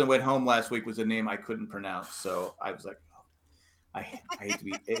least the person that went home last week was a name I couldn't pronounce, so I was like, oh, I hate to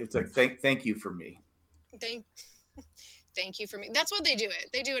be. It's like thank you for me. Thank you for me. That's what they do it.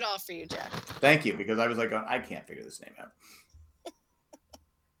 They do it all for you, Jack. Thank you, because I was like, I can't figure this name out.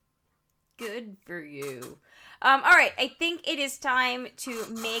 Good for you. All right, I think it is time to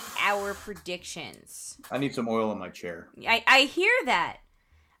make our predictions. I need some oil in my chair. I hear that.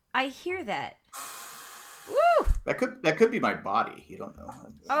 Woo! That could be my body. You don't know.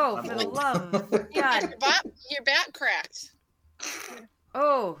 Oh, I'm for the old. love of God. Your back cracked.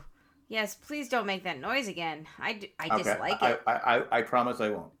 Oh, yes, please don't make that noise again. I dislike it. I promise I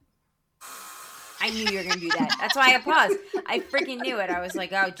won't. I knew you were going to do that. That's why I paused. I freaking knew it. I was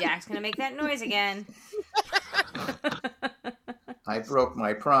like, oh, Jack's going to make that noise again. I broke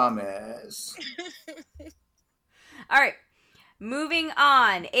my promise. All right. Moving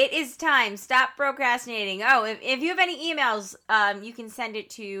on. It is time. Stop procrastinating. Oh, if you have any emails, you can send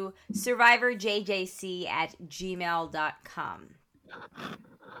it to survivorjjc@gmail.com.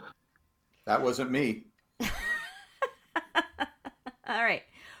 That wasn't me. All right.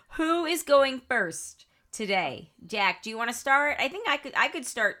 Who is going first today? Jack, do you want to start? I think I could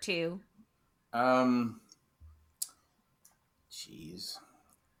start too. Jeez.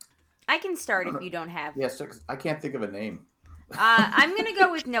 I can start if you don't have. Yes, I can't think of a name. I'm going to go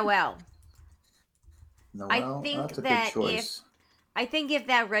with Noelle. Noelle? I think That's a that good choice. if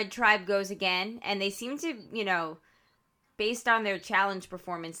that Red Tribe goes again, and they seem to, based on their challenge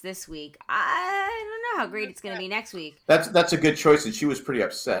performance this week, I don't know how great it's going to be next week. That's a good choice, and she was pretty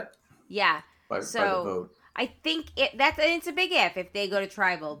upset Yeah. by the vote. I think it's a big if they go to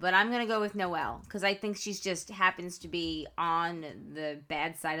Tribal, but I'm going to go with Noelle because I think she's just happens to be on the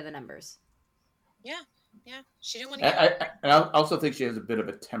bad side of the numbers. Yeah. She didn't want to get. I also think she has a bit of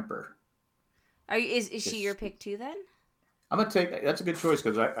a temper. Is she your pick too then? I'm gonna take. That's a good choice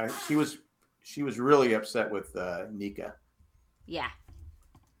because she was really upset with Nika. Yeah.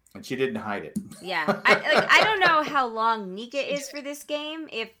 And she didn't hide it. Yeah. I don't know how long Nika is for this game.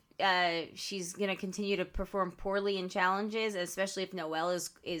 If she's gonna continue to perform poorly in challenges, especially if Noelle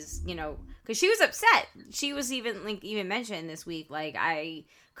is because she was upset. She was even mentioned this week. Like, I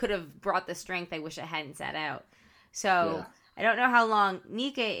could have brought the strength. I wish I hadn't sat out. So yeah. I don't know how long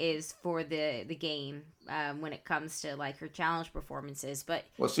Nika is for the game when it comes to like her challenge performances. But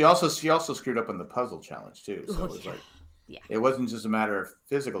she also screwed up on the puzzle challenge too. So it was it wasn't just a matter of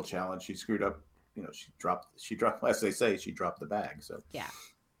physical challenge. She screwed up. She dropped. As they say, she dropped the bag. So yeah.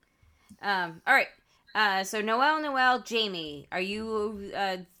 All right. So Noelle, Jamie, are you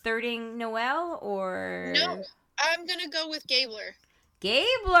thirding Noelle or? No, I'm gonna go with Gabler.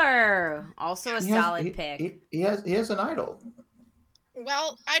 Gabler, also a solid pick. He has an idol.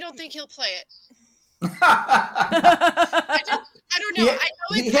 Well, I don't think he'll play it. I don't know. I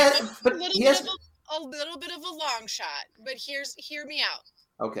know it's a little bit of a long shot, but hear me out.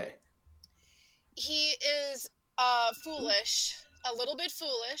 Okay. He is foolish, a little bit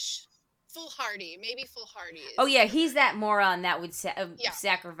foolish. Foolhardy, maybe foolhardy. Oh yeah, he's that moron that would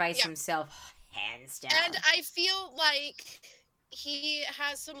sacrifice himself hands down. And I feel like he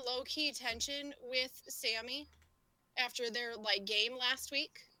has some low-key tension with Sammy after their game last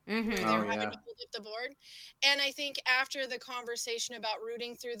week. Mm-hmm. Where they're having to hold up the board. And I think after the conversation about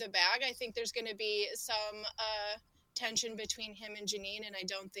rooting through the bag, I think there's going to be some tension between him and Janine, and I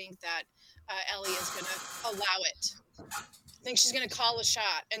don't think that Ellie is going to allow it. I think she's going to call a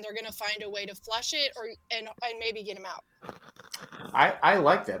shot, and they're going to find a way to flush it and maybe get him out. I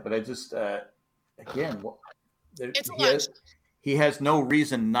like that, but I just again, he has no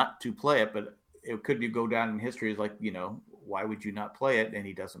reason not to play it, but it could go down in history as why would you not play it? And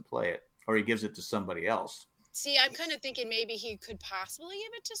he doesn't play it, or he gives it to somebody else. See, I'm kind of thinking maybe he could possibly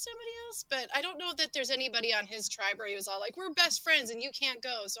give it to somebody else, but I don't know that there's anybody on his tribe where he was all like, "We're best friends and you can't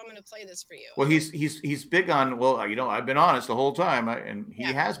go, so I'm going to play this for you." Well, he's big on, I've been honest the whole time, and he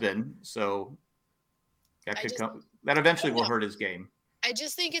has been, so that that eventually will hurt his game. I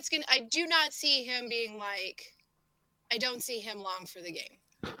just think I do not see him being I don't see him long for the game.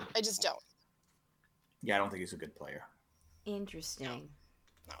 I just don't. Yeah, I don't think he's a good player. Interesting. No.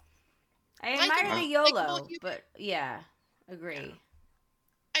 I admire the YOLO, but yeah, agree.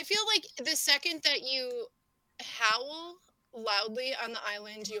 I feel like the second that you howl loudly on the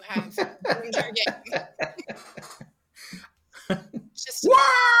island, you have ruined your game. Just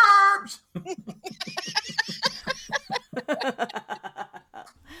Worms!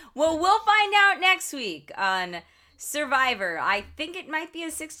 Well, we'll find out next week on Survivor. I think it might be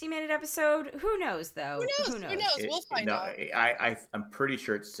a 60-minute episode. Who knows, though? Who knows? We'll find out. I'm pretty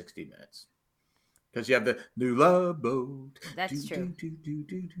sure it's 60 minutes. Because you have the new love boat. That's true.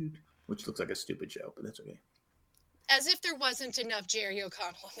 Which looks like a stupid show, but that's okay. As if there wasn't enough Jerry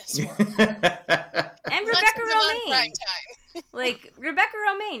O'Connell in this world. And Rebecca Romaine. Rebecca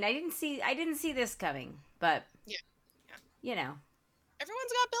Romaine. I didn't see this coming, but everyone's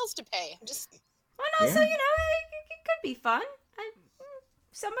got bills to pay. Well, also, it could be fun.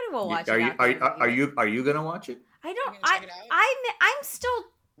 Somebody will watch it. Are you gonna watch it? I don't. I'm still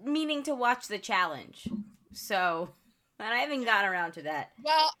meaning to watch the challenge. So, and I haven't gotten around to that.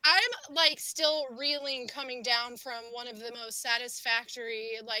 Well, I'm like still reeling coming down from one of the most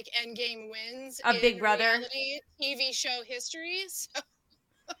satisfactory like endgame wins A Big Brother reality TV show history. So,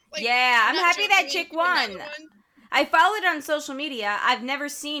 like, yeah, I'm not happy that jumping chick into another won. one. I followed on social media. I've never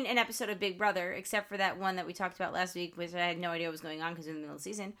seen an episode of Big Brother except for that one that we talked about last week, which I had no idea what was going on because it was in the middle of the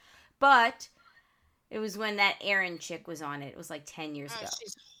season. But it was when that Erin chick was on it. It was like 10 years ago.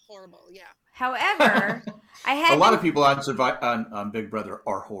 She's horrible, yeah. However, I had A lot of people on Big Brother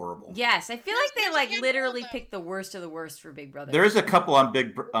are horrible. Yes, I feel like they there's a like handful, literally though. picked the worst of the worst for Big Brother. There is a couple on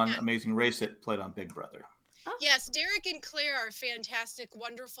Yeah. Amazing Race that played on Big Brother. Yes, Derek and Claire are fantastic,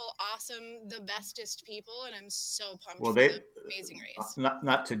 wonderful, awesome, the bestest people, and I'm so pumped Well, for they the Amazing Race.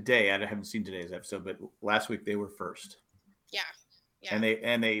 not today. I haven't seen today's episode, but last week they were first, Yeah. Yeah.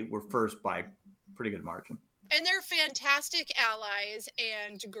 and they were first by pretty good margin. And they're fantastic allies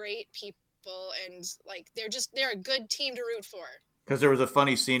and great people, and like they're a good team to root for. Because there was a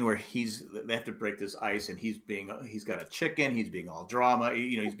funny scene where they have to break this ice, and he's got a chicken. He's being all drama,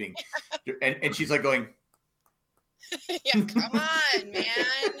 he's being, and she's like going, Yeah, come on, man.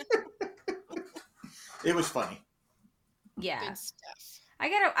 it was funny. Yeah. Good stuff.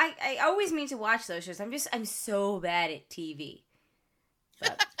 I always mean to watch those shows. I'm so bad at TV.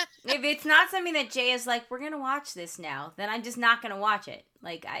 But if it's not something that Jay is like, we're gonna watch this now, then I'm just not gonna watch it.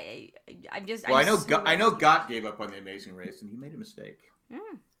 Like I'm just. Well, I'm I know Gott gave up on the Amazing Race, and he made a mistake.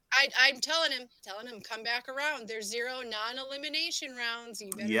 I'm telling him, come back around. There's 0 non-elimination rounds. You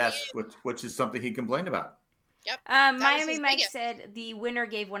better Yes, be in. which is something he complained about. Yep. Miami his Mike biggest. said the winner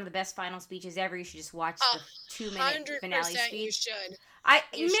gave one of the best final speeches ever. You should just watch the 2-minute finale 100% you speech. should.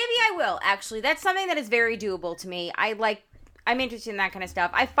 Maybe I will actually. That's something that is very doable to me. I'm interested in that kind of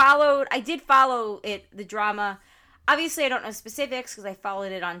stuff. I did follow the drama. Obviously, I don't know specifics because I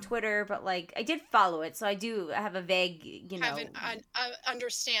followed it on Twitter, but like I did follow it, so I do have a vague, Have an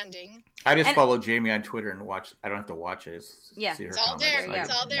understanding. I just follow Jamie on Twitter and watch. I don't have to watch it. Yeah. See her It's all comments. there. Yeah.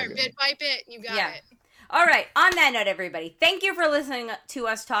 It's all there. Bit by bit. You got it. All right. On that note, everybody, thank you for listening to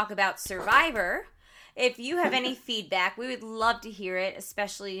us talk about Survivor. If you have any feedback, we would love to hear it,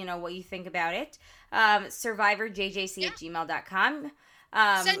 especially, what you think about it. SurvivorJJC@gmail.com.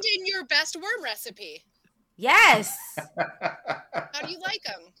 Send in your best worm recipe. Yes. How do you like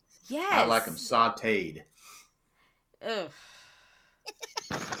them? Yes. I like them sautéed. Ugh.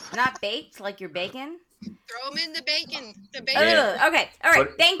 Not baked like your bacon? Throw them in the bacon. The Yeah. bacon. Okay. All right.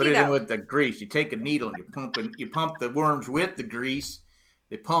 Thank put you, it in though. with the grease. You take a needle and you pump the worms with the grease.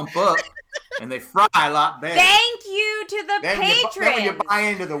 They pump up and they fry a lot better. Thank you to the then when you patrons. buy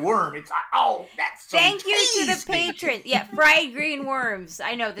into the worm, it's like, oh, that's so Thank you to the tasty. patrons. Yeah, fried green worms.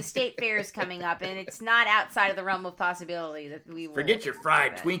 I know the state fair is coming up, and it's not outside of the realm of possibility that we will. Forget your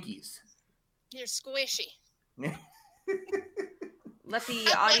fried that. Twinkies. You're squishy. Let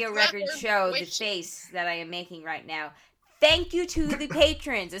the audio record show the face that I am making right now. Thank you to the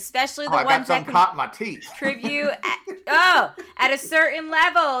patrons, especially the I got ones that some caught in my teeth. contribute at a certain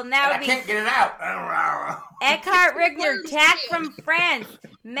level. And that I would be can't get it out. Eckhart Rigner, Worms Tack again. from France,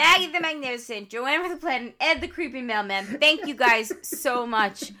 Maggie the Magnificent, Joanne with the Plan, and Ed the Creepy Mailman. Thank you guys so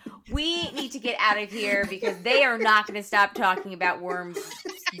much. We need to get out of here because they are not going to stop talking about worms,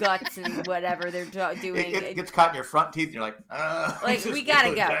 guts, and whatever they're doing. It gets caught in your front teeth, and you're like, Like, just we gotta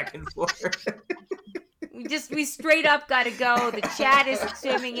going go. Back and forth. We straight up gotta go. The chat is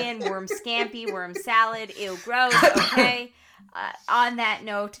swimming in. Worm scampi, worm salad, ew gross. Okay. On that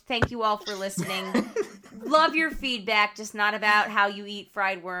note, thank you all for listening. Love your feedback, just not about how you eat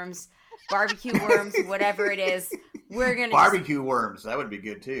fried worms, barbecue worms, whatever it is. We're gonna Barbecue worms. That would be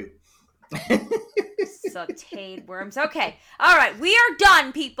good too. sauteed worms. Okay. All right. We are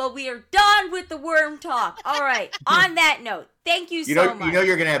done, people. We are done with the worm talk. All right. On that note, thank you so much. You know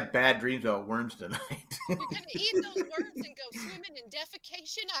you're gonna have bad dreams about worms tonight. You're going to eat those worms and go swimming in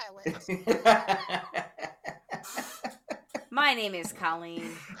Defecation Island. My name is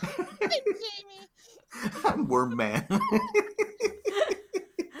Colleen. Jamie. I'm Worm Man.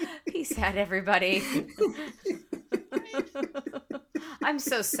 Peace out, everybody. I'm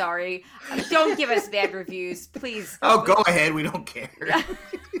so sorry. Don't give us bad reviews, please. Oh, go ahead. We don't care.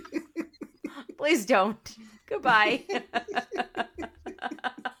 Please don't. Goodbye.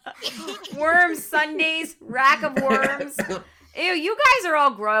 Worms Sundays, rack of worms. Ew, you guys are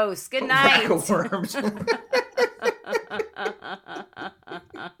all gross. Good night. Rack of worms.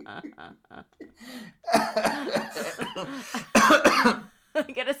 I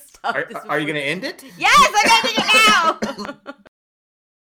gotta stop this. Are you going to end it? Yes, I'm ending it now.